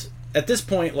guys at this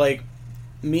point, like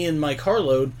me and my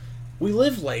carload, we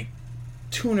live like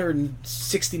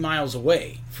 260 miles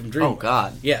away from Dreamwave. Oh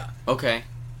God. Yeah. Okay.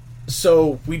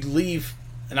 So we'd leave,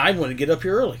 and I want to get up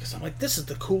here early because I'm like, this is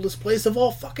the coolest place of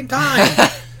all fucking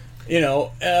time.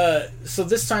 So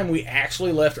this time we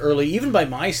actually left early, even by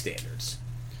my standards.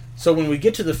 So when we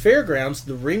get to the fairgrounds,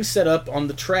 the ring's set up on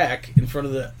the track in front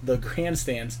of the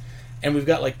grandstands, and we've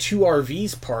got like 2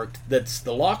 RVs parked. That's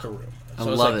the locker room. So I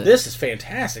was like, this is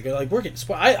fantastic. Like, we're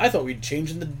getting I thought we'd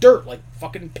change in the dirt like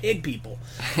fucking pig people.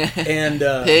 And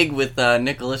Pig with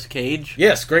Nicolas Cage.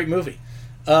 Yes, great movie.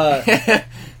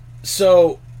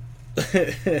 So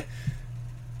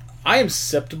I am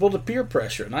susceptible to peer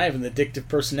pressure, and I have an addictive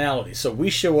personality. So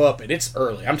we show up, and it's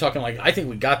early. I'm talking like, I think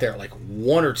we got there at like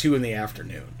 1 or 2 in the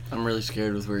afternoon. I'm really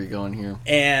scared with where you're going here.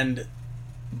 And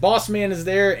Boss Man is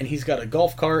there, and he's got a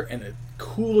golf cart and a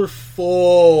cooler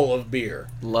full of beer.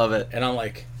 Love it. And I'm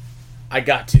like, I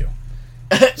got to.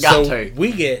 So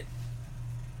we get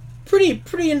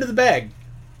pretty into the bag.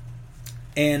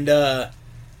 And I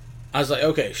was like,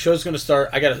 okay, show's gonna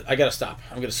start. I gotta stop.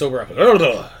 I'm gonna sober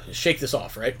up. Shake this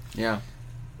off, right? Yeah.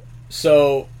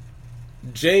 So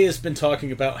Jay has been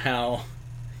talking about how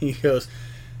he goes,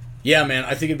 yeah, man,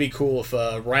 I think it'd be cool if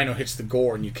Rhino hits the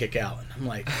gore and you kick out. And I'm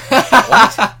like,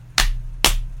 what?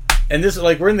 And this is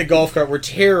like, we're in the golf cart, we're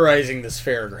terrorizing this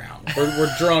fairground.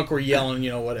 We're drunk, we're yelling,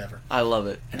 whatever. I love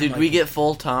it. And did we get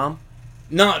full Tom?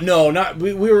 No, not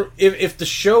we were. If the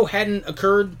show hadn't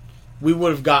occurred, we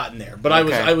would have gotten there. But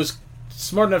okay. I was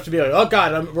smart enough to be like, oh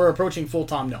god, we're approaching full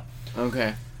Tom. No.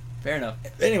 Okay. Fair enough.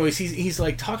 Anyways, he's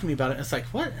like talking to me about it. And it's like,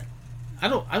 what? I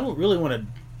don't really want to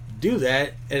do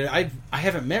that. And I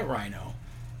haven't met Rhino,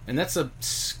 and that's a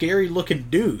scary looking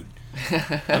dude.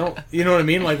 I don't, you know what I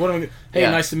mean? Like, what am I? Hey,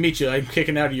 nice to meet you. I'm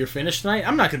kicking out of your finish tonight.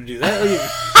 I'm not going to do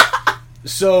that.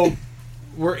 So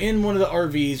we're in one of the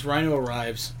RVs. Rhino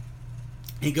arrives.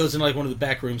 He goes in like one of the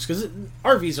back rooms because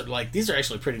RVs are like, these are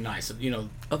actually pretty nice. An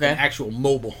actual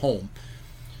mobile home.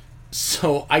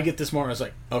 So I get this morning. I was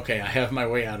like, okay, I have my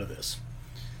way out of this.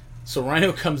 So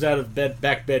Rhino comes out of the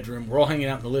back bedroom. We're all hanging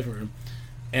out in the living room,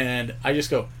 and I just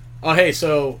go, oh hey,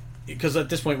 so. Because at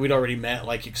this point we'd already met,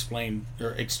 like explained or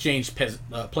exchanged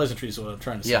pleasantries. Is what I'm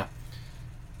trying to say.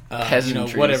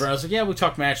 Yeah. Whatever. I was like, yeah, we'll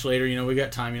talk match later. We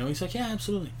got time. He's like, yeah,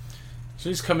 absolutely. So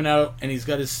he's coming out and he's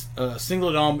got his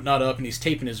singlet on but not up, and he's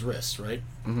taping his wrists, right?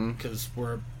 Because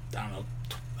we're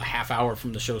a half hour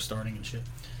from the show starting and shit.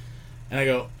 And I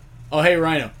go, oh hey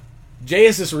Rhino, Jay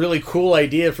has this really cool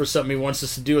idea for something he wants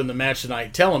us to do in the match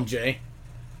tonight. Tell him, Jay.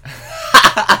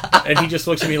 And he just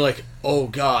looks at me like, oh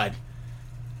god.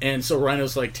 And so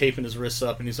Rhino's like taping his wrists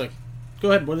up, and he's like,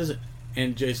 go ahead, what is it?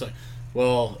 And Jay's like,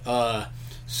 well,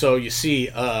 so you see,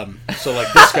 so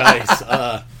like this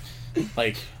guy's,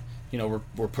 like,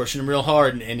 we're pushing him real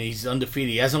hard, and he's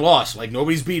undefeated. He hasn't lost. Like,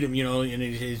 nobody's beat him, and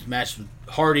he's matched with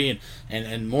Hardy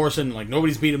and Morrison. Like,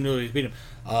 nobody's beat him.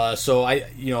 So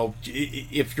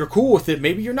if you're cool with it,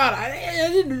 maybe you're not.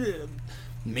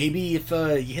 Maybe if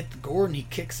you hit the gore and he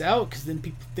kicks out, because then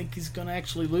people think he's going to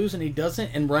actually lose, and he doesn't.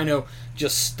 And Rhino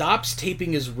just stops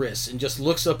taping his wrists and just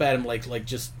looks up at him like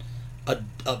just a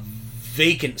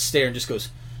vacant stare and just goes,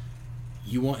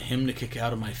 you want him to kick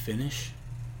out of my finish?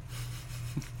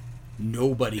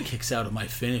 Nobody kicks out of my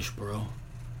finish, bro.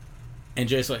 And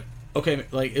Jay's like, okay,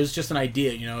 like, it was just an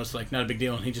idea, it's like not a big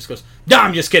deal. And he just goes, nah,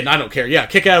 I'm just kidding, I don't care. Yeah,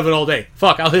 kick out of it all day.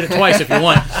 Fuck, I'll hit it twice if you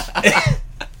want.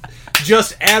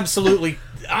 Just absolutely,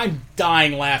 I'm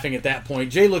dying laughing at that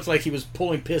point. Jay looked like he was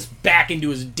pulling piss back into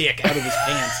his dick out of his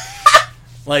pants.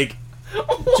 Like,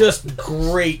 just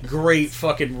great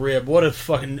fucking rib. What a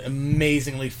fucking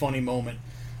amazingly funny moment.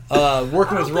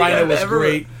 Working with Rhino was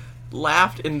great.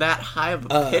 Laughed in that high of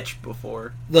a pitch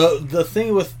before. The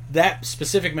thing with that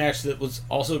specific match that was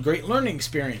also a great learning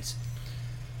experience.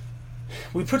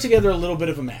 We put together a little bit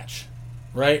of a match,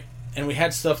 right? And we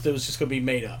had stuff that was just going to be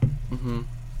made up. Mm-hmm.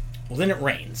 Well, then it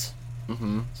rains.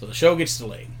 Mm-hmm. So the show gets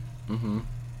delayed. Mm-hmm.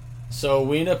 So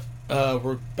we end up,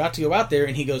 we're about to go out there,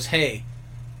 and he goes, hey,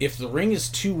 if the ring is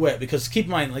too wet, because keep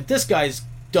in mind, like, this guy's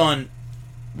done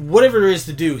whatever there is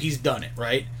to do, he's done it,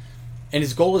 right? And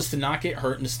his goal is to not get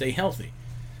hurt and to stay healthy.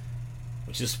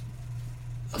 Which is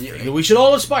a thing that we should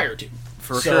all aspire to.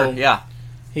 For sure, yeah.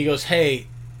 He goes, hey,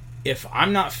 if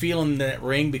I'm not feeling that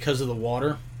ring because of the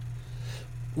water,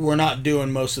 we're not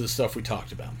doing most of the stuff we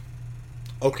talked about.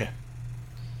 Okay.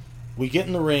 We get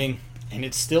in the ring, and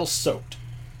it's still soaked.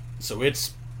 So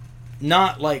it's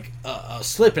not like a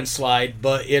slip and slide,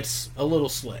 but it's a little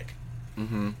slick.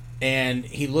 Mm-hmm. And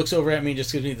he looks over at me and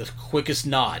just gives me the quickest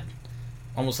nod.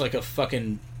 Almost like a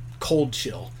fucking cold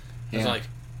chill. I was like,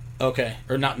 okay.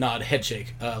 Or not nod, head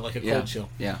shake. Like a cold chill.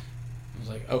 Yeah. I was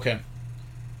like, okay.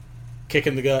 Kick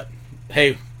in the gut.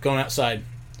 Hey, going outside.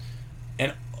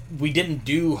 And we didn't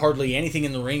do hardly anything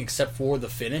in the ring except for the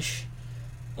finish.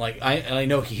 Like, I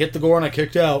know he hit the gore and I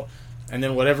kicked out, and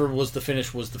then whatever was the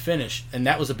finish was the finish. And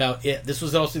that was about it. This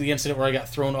was also the incident where I got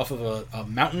thrown off of a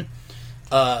mountain,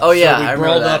 So we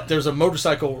brawled up. There's a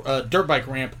motorcycle, dirt bike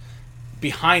ramp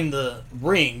behind the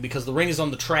ring because the ring is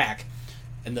on the track,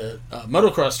 and the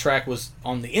motocross track was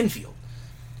on the infield.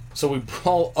 So we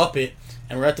brawl up it,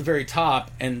 and we're at the very top,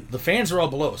 and the fans are all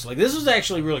below us. Like, this was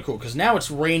actually really cool because now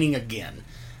it's raining again.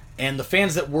 And the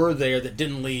fans that were there that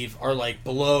didn't leave are like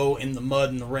below in the mud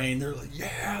and the rain. They're like,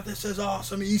 yeah, this is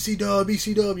awesome. EC-dub,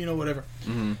 whatever.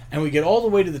 Mm-hmm. And we get all the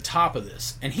way to the top of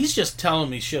this. And he's just telling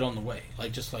me shit on the way.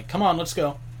 Like, just like, come on, let's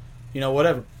go.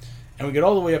 Whatever. And we get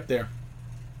all the way up there.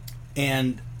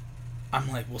 And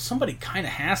I'm like, well, somebody kind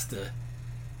of has to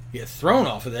get thrown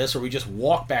off of this or we just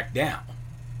walk back down.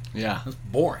 Yeah. That's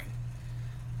boring.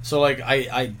 So, like,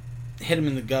 I hit him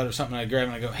in the gut or something. I grab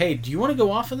him and I go, hey, do you want to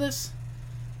go off of this?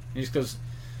 And he just goes,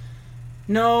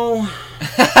 no.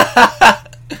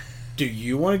 Do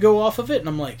you want to go off of it? And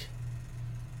I'm like,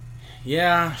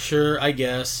 yeah, sure, I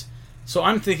guess. So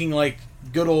I'm thinking like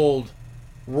good old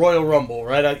Royal Rumble,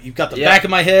 right? You've got the back of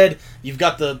my head, you've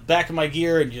got the back of my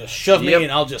gear, and you just shove me,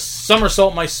 and I'll just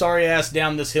somersault my sorry ass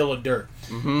down this hill of dirt.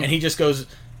 Mm-hmm. And he just goes,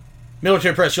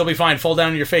 military press, you'll be fine, fall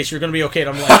down on your face, you're going to be okay.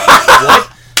 And I'm like,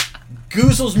 what?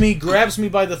 Goozles me, grabs me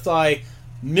by the thigh,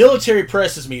 military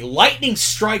presses me. Lightning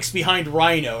strikes behind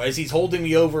Rhino as he's holding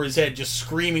me over his head, just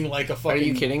screaming like a fucking... Are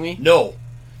you kidding me? No.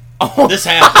 Oh, this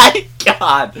happened. My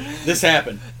God. This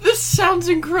happened. This sounds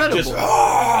incredible. Just,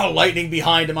 lightning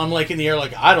behind him. I'm like in the air,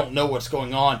 like, I don't know what's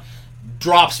going on.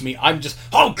 Drops me. I'm just,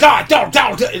 oh, God, don't.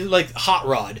 Like Hot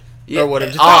Rod. Or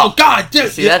whatever. Just, oh, God.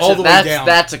 See, that's all the way down.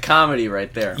 That's a comedy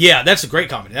right there. Yeah, that's a great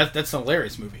comedy. That's an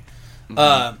hilarious movie.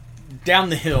 Mm-hmm. Down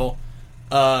the hill,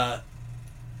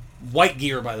 white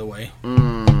gear, by the way.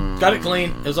 Got it clean.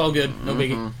 It was all good. No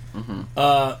biggie.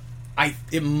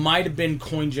 It might have been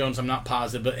Coin Jones. I'm not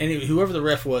positive, but anyway, whoever the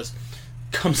ref was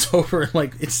comes over and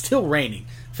like it's still raining.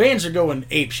 Fans are going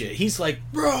ape shit. He's like,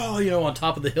 bro, on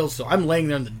top of the hill. So I'm laying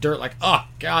there in the dirt, like, oh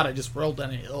God, I just rolled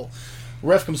down a hill.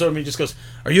 Ref comes over to me and just goes,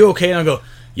 "Are you okay?" And I go,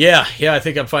 "Yeah, I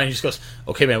think I'm fine." He just goes,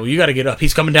 "Okay, man. Well, you got to get up.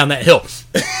 He's coming down that hill."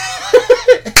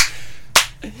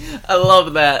 I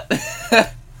love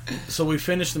that. So we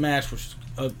finished the match, which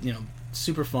was,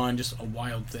 super fun, just a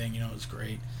wild thing. It was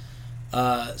great.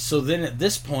 So then at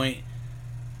this point,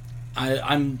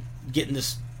 I'm getting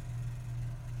this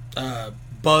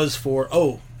buzz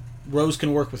for, Rose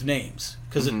can work with names.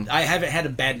 Because I haven't had a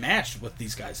bad match with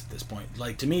these guys at this point.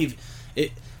 Like, to me,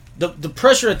 the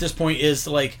pressure at this point is,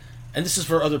 like, and this is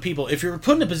for other people, if you're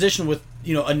put in a position with,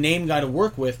 a name guy to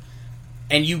work with,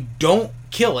 and you don't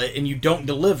kill it, and you don't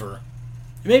deliver,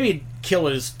 maybe kill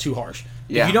it is too harsh.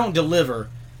 Yeah. If you don't deliver,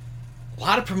 a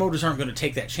lot of promoters aren't going to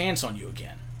take that chance on you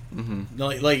again. Mm-hmm.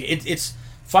 Like it's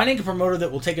finding a promoter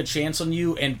that will take a chance on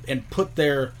you and put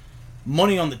their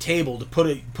money on the table to put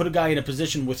a guy in a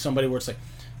position with somebody where it's like,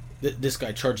 this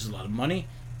guy charges a lot of money,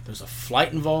 there's a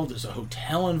flight involved, there's a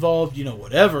hotel involved,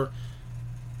 whatever.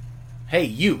 Hey,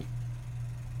 you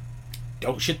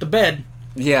don't shit the bed.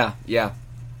 Yeah.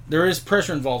 There is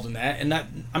pressure involved in that, and that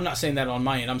I'm not saying that on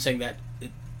my end, I'm saying that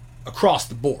across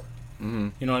the board. Mm-hmm.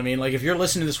 You know what I mean? Like, if you're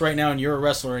listening to this right now and you're a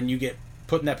wrestler and you get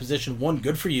put in that position, one,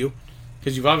 good for you,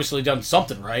 because you've obviously done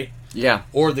something right. Yeah.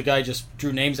 Or the guy just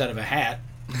drew names out of a hat.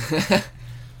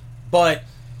 But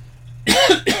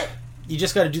you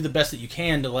just got to do the best that you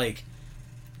can to, like,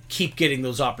 keep getting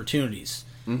those opportunities.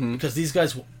 Mm-hmm. Because these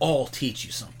guys will all teach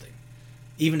you something.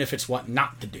 Even if it's what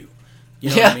not to do.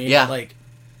 You know what I mean? Yeah. Like,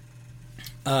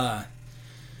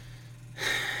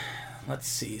 let's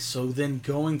see. So then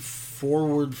going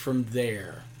forward from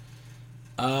there,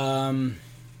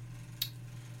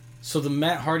 so the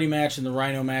Matt Hardy match and the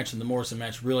Rhino match and the Morrison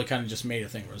match really kind of just made a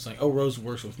thing where it's like, Rose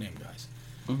works with name guys.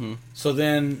 Mm-hmm. So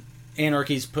then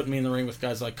Anarchy's putting me in the ring with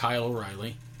guys like Kyle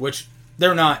O'Reilly, which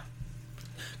they're not.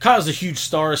 Kyle's a huge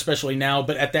star, especially now,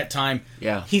 but at that time,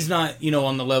 he's not,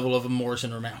 on the level of a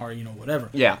Morrison or Matt Hardy,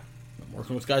 whatever. Yeah. I'm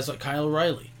working with guys like Kyle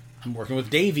O'Reilly. I'm working with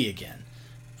Davey again.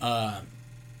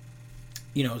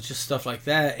 It's just stuff like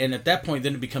that. And at that point,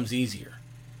 then it becomes easier.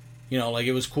 Like,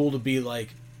 it was cool to be,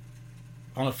 like,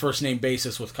 on a first-name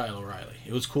basis with Kyle O'Reilly.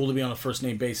 It was cool to be on a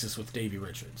first-name basis with Davey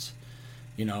Richards.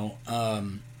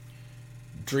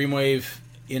 Dreamwave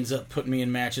ends up putting me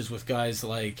in matches with guys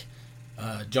like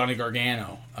Johnny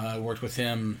Gargano. I worked with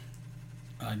him.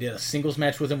 I did a singles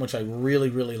match with him, which I really,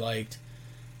 really liked.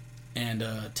 And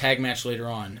a tag match later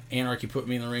on. Anarchy put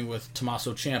me in the ring with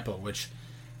Tommaso Ciampa, which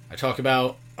I talk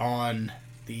about on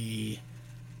the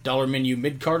Dollar Menu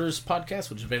Mid-Carders podcast,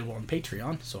 which is available on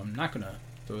Patreon, so I'm not going to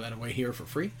throw that away here for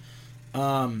free.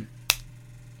 There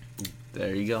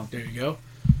you go. There you go.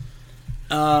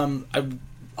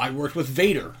 I worked with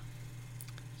Vader.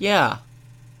 Yeah.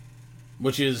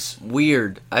 which is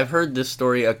weird. I've heard this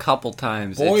story a couple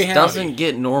times. It doesn't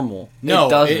get normal. No,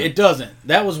 it doesn't.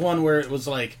 That was one where it was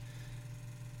like,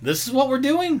 this is what we're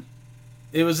doing?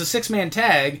 It was a 6-man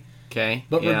tag. Okay.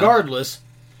 But regardless...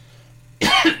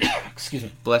 excuse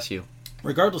me. Bless you.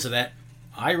 Regardless of that,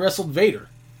 I wrestled Vader.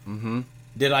 Mm-hmm.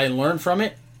 Did I learn from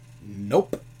it?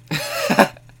 Nope.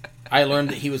 I learned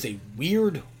that he was a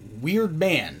weird, weird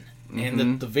man. And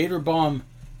that the Vader bomb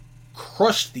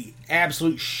crushed the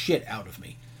absolute shit out of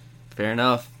me. Fair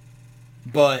enough.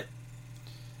 But...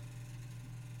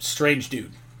 strange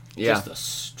dude. Yeah. Just a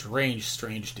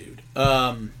strange dude.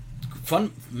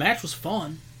 Fun. Match was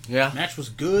fun. Yeah. Match was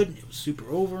good. It was super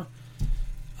over.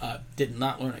 Did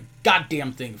not learn a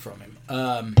goddamn thing from him.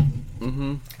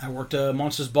 I worked a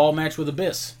Monsters Ball match with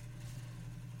Abyss.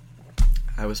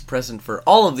 I was present for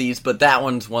all of these, but that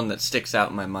one's one that sticks out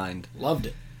in my mind. Loved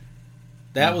it.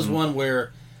 That was one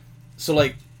where, so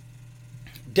like,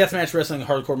 deathmatch wrestling,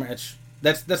 hardcore match.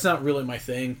 That's not really my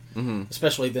thing,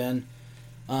 especially then.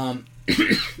 Working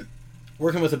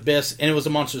with Abyss, and it was a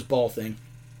Monsters Ball thing.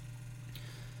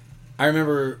 I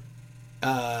remember,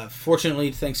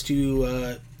 fortunately, thanks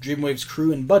to Dreamwave's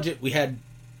crew and budget, we had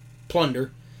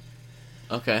Plunder.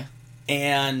 Okay.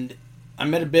 And I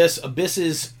met Abyss. Abyss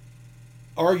is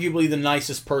arguably the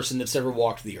nicest person that's ever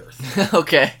walked the earth.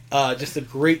 Okay. Just a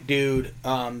great dude.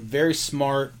 Very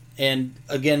smart. And,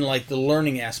 again, like, the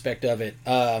learning aspect of it.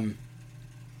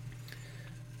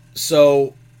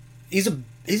 So, he's a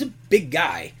big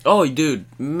guy. Oh, dude.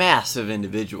 Massive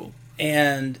individual.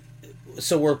 And...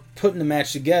 so we're putting the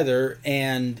match together,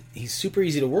 and he's super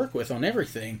easy to work with on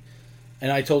everything.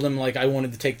 And I told him, like, I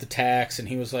wanted to take the tax, and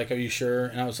he was like, are you sure?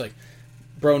 And I was like,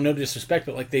 bro, no disrespect,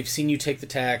 but, like, they've seen you take the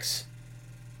tax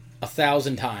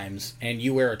 1,000 times, and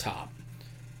you wear a top.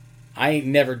 I ain't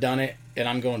never done it, and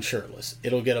I'm going shirtless.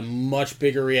 It'll get a much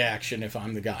bigger reaction if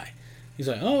I'm the guy. He's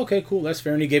like, oh, okay, cool, that's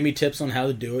fair. And he gave me tips on how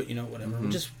to do it, you know, whatever,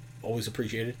 which is always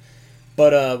appreciated.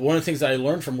 But one of the things that I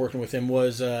learned from working with him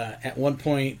was, at one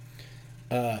point...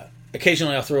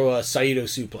 occasionally I'll throw a Saito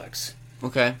suplex.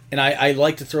 Okay. And I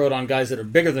like to throw it on guys that are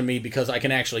bigger than me because I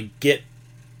can actually get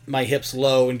my hips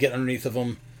low and get underneath of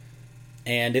them,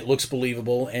 and it looks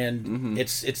believable, and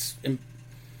it's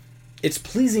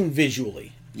pleasing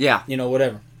visually. Yeah. You know,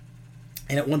 whatever.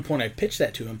 And at one point I pitched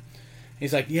that to him.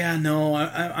 He's like, yeah, no,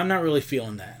 I'm not really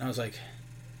feeling that. And I was like,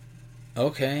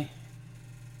 okay.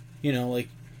 You know, like,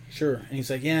 sure. And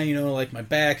he's like, yeah, you know, like, my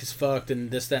back is fucked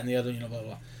and this, that, and the other, you know, blah, blah,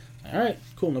 blah. All right,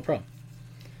 cool, no problem.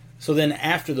 So then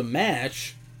after the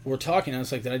match, we're talking. I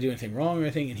was like, did I do anything wrong or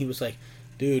anything? And he was like,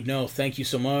 dude, no, thank you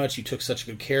so much. You took such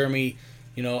good care of me.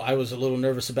 You know, I was a little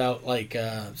nervous about, like,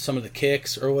 some of the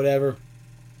kicks or whatever.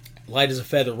 Light as a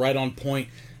feather, right on point.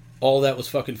 All that was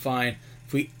fucking fine.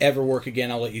 If we ever work again,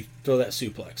 I'll let you throw that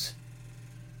suplex.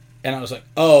 And I was like,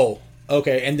 oh,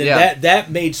 okay. And then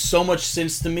that made so much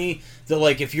sense to me that,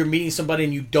 like, if you're meeting somebody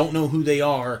and you don't know who they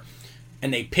are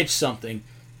and they pitch something,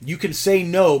 you can say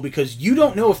no because you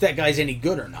don't know if that guy's any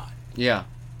good or not. Yeah.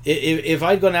 If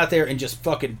I'd gone out there and just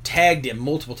fucking tagged him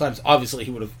multiple times, obviously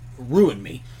he would have ruined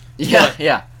me. Yeah, but,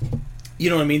 yeah.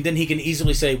 You know what I mean? Then he can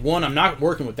easily say, one, I'm not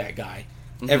working with that guy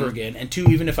ever again. And two,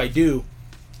 even if I do,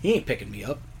 he ain't picking me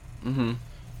up. Mm-hmm.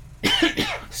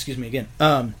 Excuse me again.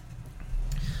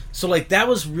 So, like, that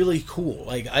was really cool.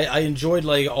 Like, I enjoyed,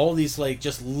 like, all these, like,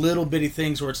 just little bitty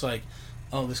things where it's like,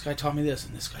 oh, this guy taught me this,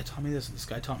 and this guy taught me this, and this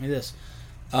guy taught me this.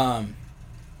 And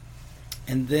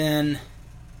then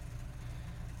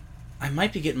I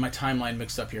might be getting my timeline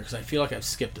mixed up here because I feel like I've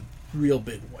skipped a real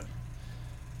big one.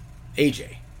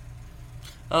 AJ.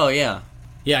 Oh, yeah.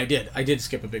 Yeah, I did. I did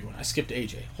skip a big one. I skipped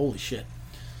AJ. Holy shit.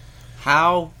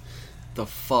 How the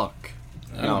fuck?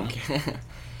 No.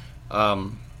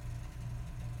 How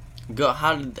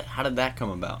did that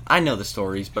come about? I know the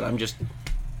stories, but I don't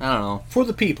know. For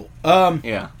the people.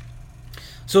 Yeah.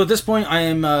 So at this point, I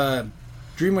am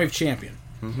Dreamwave champion.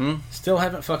 Mm-hmm. Still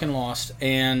haven't fucking lost,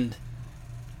 and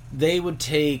they would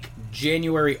take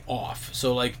January off.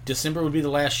 So, like, December would be the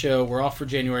last show. We're off for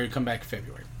January, come back in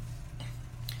February.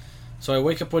 So I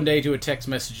wake up one day to a text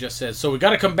message that just says, so we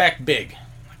got to come back big.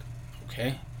 I'm like,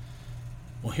 okay.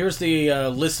 Well, here's the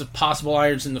list of possible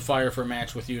irons in the fire for a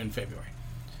match with you in February.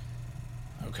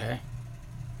 Okay.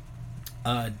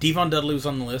 Devon Dudley was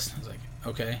on the list. I was like,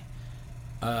 okay.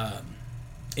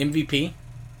 MVP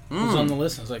was on the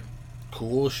list. I was like,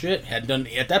 cool shit. At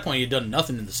that point, he had done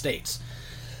nothing in the States.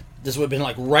 This would have been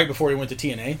like right before he went to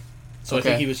TNA. So I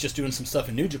think he was just doing some stuff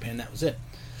in New Japan. That was it.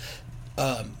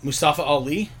 Mustafa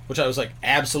Ali, which I was like,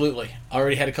 absolutely. I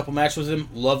already had a couple matches with him.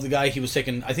 Loved the guy. I think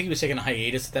he was taking a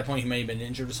hiatus at that point. He may have been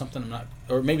injured or something.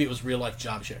 Or maybe it was real life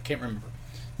job shit. I can't remember.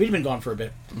 But he'd been gone for a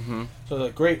bit. Mm-hmm. So I was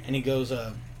like, great. And he goes,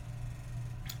 oh,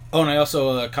 and I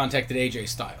also contacted AJ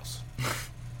Styles.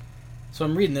 So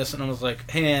I'm reading this, and I was like,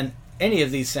 hey, man, any of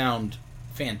these sound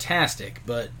fantastic,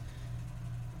 but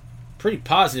pretty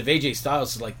positive AJ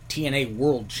Styles is like TNA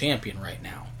World Champion right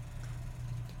now.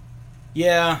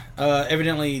 Yeah,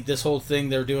 evidently this whole thing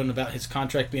they're doing about his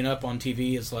contract being up on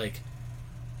TV is like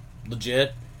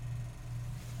legit.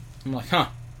 I'm like, huh.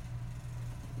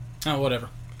 Oh, whatever.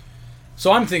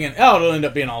 So I'm thinking, oh, it'll end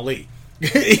up being Ali.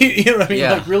 You know what I mean?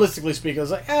 Yeah. Like, realistically speaking, I was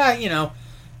like, don't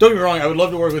get me wrong, I would love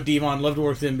to work with Devon, love to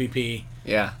work with MVP.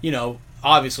 Yeah.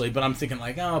 Obviously, but I'm thinking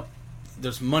like, oh,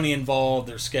 there's money involved,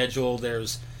 there's schedule,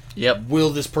 there's Yep. will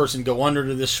this person go under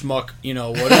to this schmuck,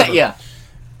 whatever. Yeah.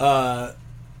 A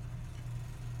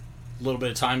little bit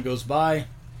of time goes by.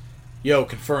 Yo,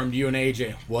 confirmed you and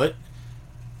AJ. What?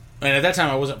 And at that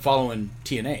time, I wasn't following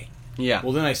TNA. Yeah.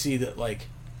 Well, then I see that,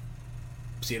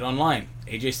 see it online.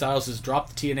 AJ Styles has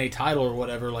dropped the TNA title or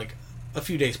whatever, a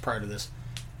few days prior to this.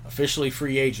 Officially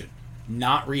free agent.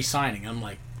 Not re-signing. I'm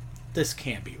like, this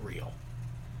can't be real.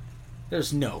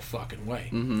 There's no fucking way.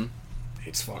 Mm-hmm.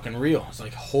 It's fucking real. It's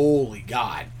like, holy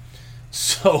God.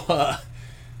 So,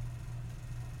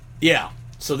 yeah.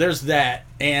 So there's that.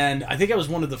 And I think that was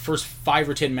one of the first 5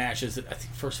 or 10 matches,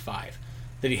 first 5,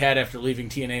 that he had after leaving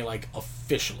TNA,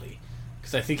 officially.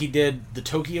 Because I think he did the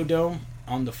Tokyo Dome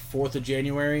on the 4th of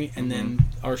January, and then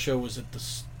our show was at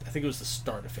I think it was the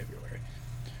start of February.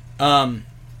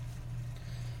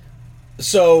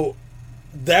 So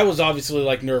that was obviously,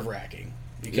 nerve-wracking.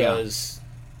 Because... Yeah.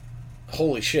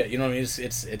 Holy shit, you know what I mean?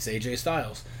 It's AJ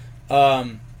Styles.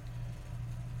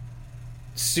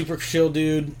 Super chill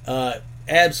dude.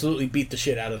 Absolutely beat the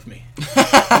shit out of me.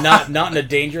 not in a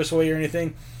dangerous way or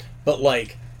anything, but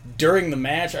during the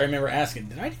match, I remember asking,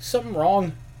 did I do something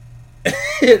wrong?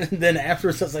 And then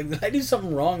afterwards I was like, did I do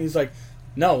something wrong? He's like,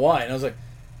 no, why? And I was like,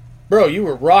 bro, you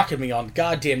were rocking me on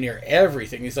goddamn near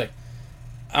everything. He's like,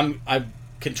 I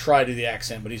can try to do the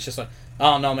accent, but he's just like,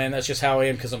 oh no man, that's just how I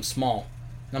am because I'm small.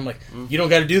 And I'm like, you don't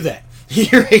got to do that.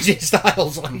 You're AJ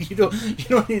Styles. You don't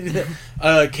need to do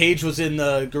that. Cage was in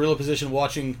the gorilla position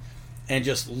watching and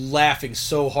just laughing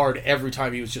so hard every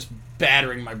time he was just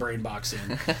battering my brain box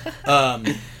in.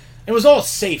 It was all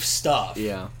safe stuff.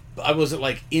 Yeah. I wasn't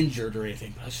injured or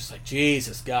anything, but I was just like,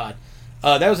 Jesus God.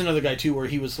 That was another guy too where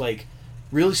he was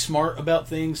really smart about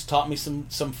things, taught me some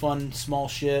fun small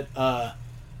shit. Down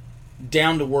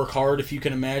to work hard, if you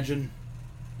can imagine.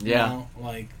 Yeah.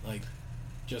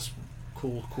 Just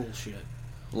cool shit.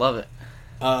 Love it.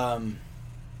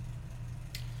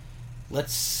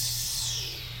 Let's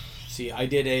see. I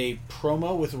did a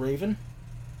promo with Raven.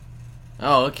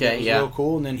 Oh, okay, that was real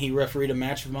cool. And then he refereed a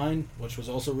match of mine, which was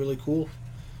also really cool.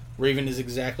 Raven is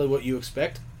exactly what you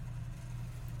expect.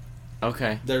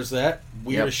 Okay. There's that.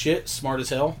 Weird as shit, smart as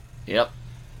hell. Yep.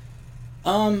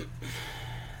 And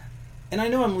I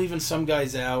know I'm leaving some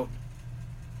guys out.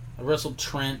 I wrestled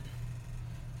Trent.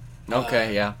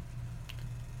 Okay, yeah.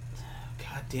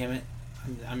 God damn it.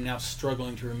 I'm now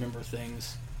struggling to remember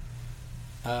things.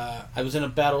 I was in a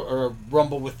battle or a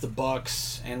rumble with the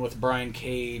Bucks and with Brian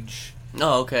Cage.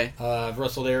 Oh, okay. I've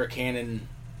wrestled Eric Cannon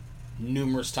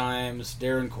numerous times,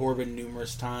 Darren Corbin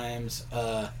numerous times.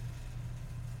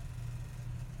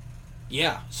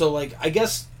 Yeah, so I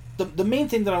guess the main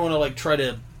thing that I want to try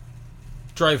to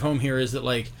drive home here is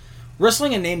that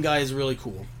wrestling a name guy is really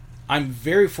cool. I'm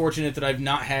very fortunate that I've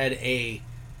not had a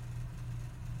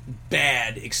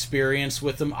bad experience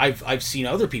with them. I've seen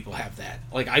other people have that.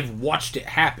 I've watched it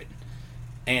happen,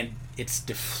 and it's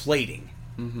deflating.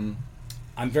 Mm-hmm.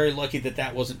 I'm very lucky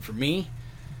that wasn't for me.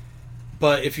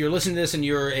 But if you're listening to this and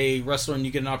you're a wrestler and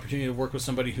you get an opportunity to work with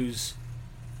somebody who's,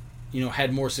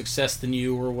 had more success than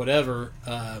you or whatever,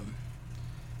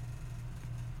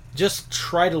 just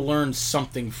try to learn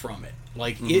something from it.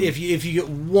 If you get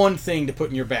one thing to put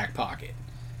in your back pocket,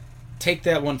 take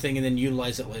that one thing and then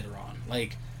utilize it later on.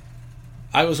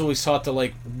 I was always taught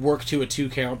to work to a 2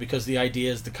 count because the idea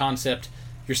is the concept,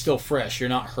 you're still fresh, you're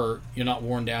not hurt, you're not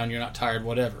worn down, you're not tired,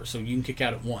 whatever. So you can kick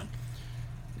out at 1.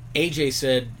 AJ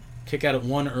said kick out at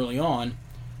 1 early on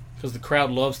because the crowd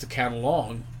loves to count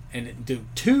along and do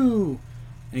 2.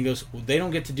 And he goes, well, they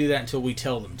don't get to do that until we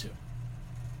tell them to.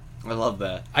 I love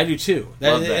that. I do too.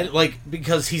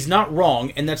 Because he's not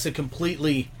wrong, and that's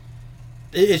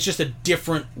it's just a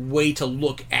different way to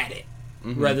look at it,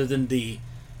 rather than the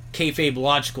kayfabe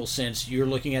logical sense. You're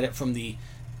looking at it from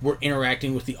we're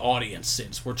interacting with the audience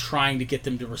sense. We're trying to get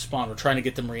them to respond. We're trying to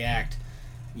get them to react.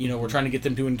 We're trying to get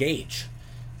them to engage.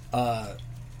 Yeah,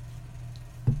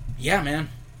 man.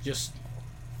 Just...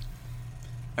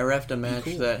 I reffed a match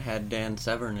that had Dan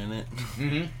Severn in it.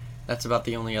 Mm-hmm. That's about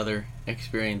the only other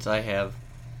experience I have.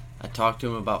 I talked to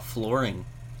him about flooring.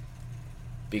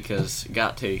 Because,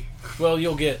 got to. Well,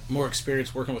 you'll get more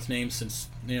experience working with names since,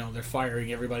 they're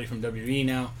firing everybody from WWE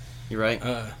now. You're right.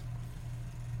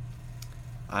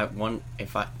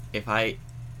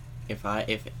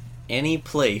 If any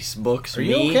place books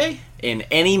me in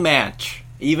any match,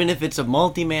 even if it's a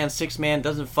multi-man, 6-man,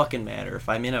 doesn't fucking matter. If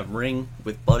I'm in a ring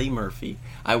with Buddy Murphy,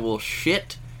 I will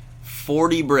shit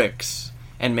 40 bricks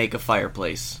and make a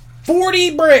fireplace.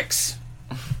 40 bricks!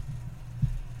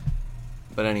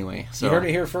 But anyway, so... You heard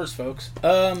it here first, folks.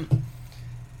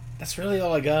 That's really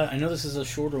all I got. I know this is a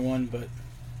shorter one, but...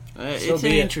 it's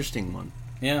an interesting one.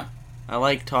 Yeah. I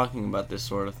like talking about this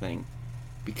sort of thing.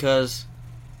 Because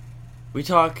we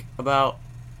talk about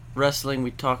wrestling,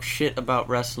 we talk shit about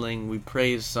wrestling, we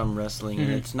praise some wrestling,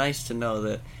 and it's nice to know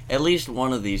that at least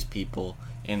one of these people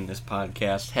in this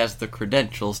podcast has the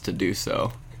credentials to do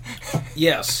so.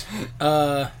 Yes.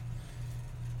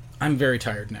 I'm very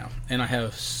tired now, and I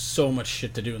have so much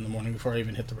shit to do in the morning before I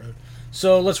even hit the road.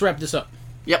 So let's wrap this up.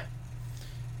 Yep.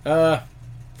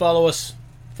 Follow us.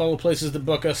 Follow places that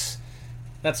book us.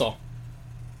 That's all.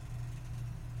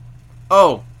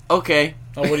 Oh, okay.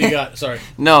 Oh, what do you got? Sorry.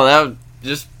 No, that was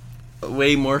just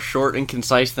way more short and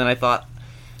concise than I thought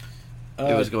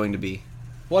it was going to be.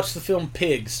 Watch the film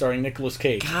Pig, starring Nicolas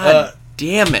Cage. God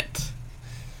damn it.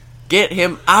 Get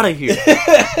him out of here.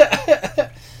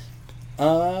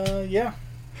 Yeah.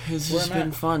 This has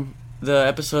been fun. The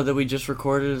episode that we just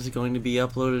recorded is going to be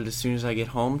uploaded as soon as I get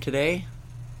home today.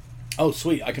 Oh,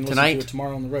 sweet. I can listen to it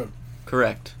tomorrow on the road.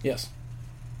 Correct. Yes.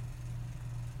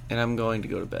 And I'm going to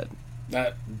go to bed.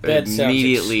 That bed sounds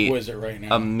exquisite right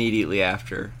now. Immediately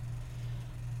after.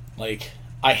 Like,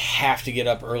 I have to get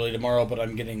up early tomorrow, but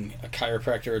I'm getting a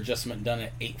chiropractor adjustment done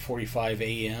at 8:45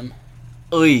 a.m.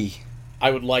 Oy. I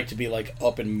would like to be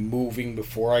up and moving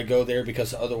before I go there,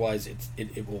 because otherwise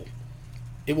it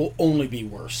will only be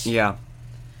worse. Yeah.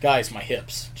 Guys, my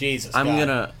hips. Jesus. I'm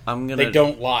gonna They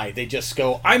don't lie. They just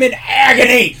go, I'm in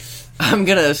agony. I'm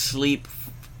gonna sleep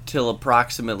till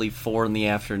approximately 4 in the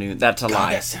afternoon. That's a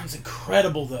lie. That sounds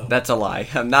incredible, though. That's a lie.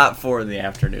 I'm not 4 in the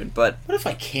afternoon, but... What if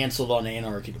I canceled on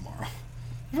Anarchy tomorrow?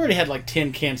 I've already had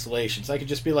 10 cancellations. I could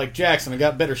just be like, Jackson, I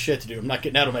got better shit to do. I'm not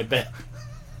getting out of my bed.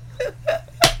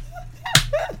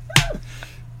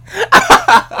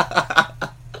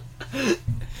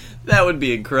 That would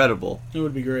be incredible. It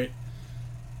would be great.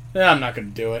 I'm not going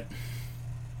to do it.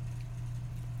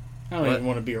 I don't even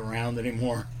want to be around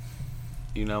anymore.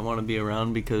 You not want to be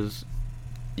around because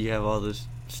you have all this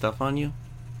stuff on you?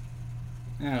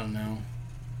 I don't know.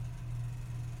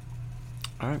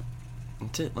 Alright.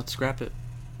 That's it. Let's scrap it.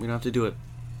 We don't have to do it.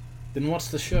 Then what's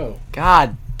the show?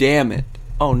 God damn it.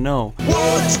 Oh no.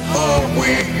 What are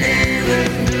we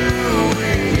even doing?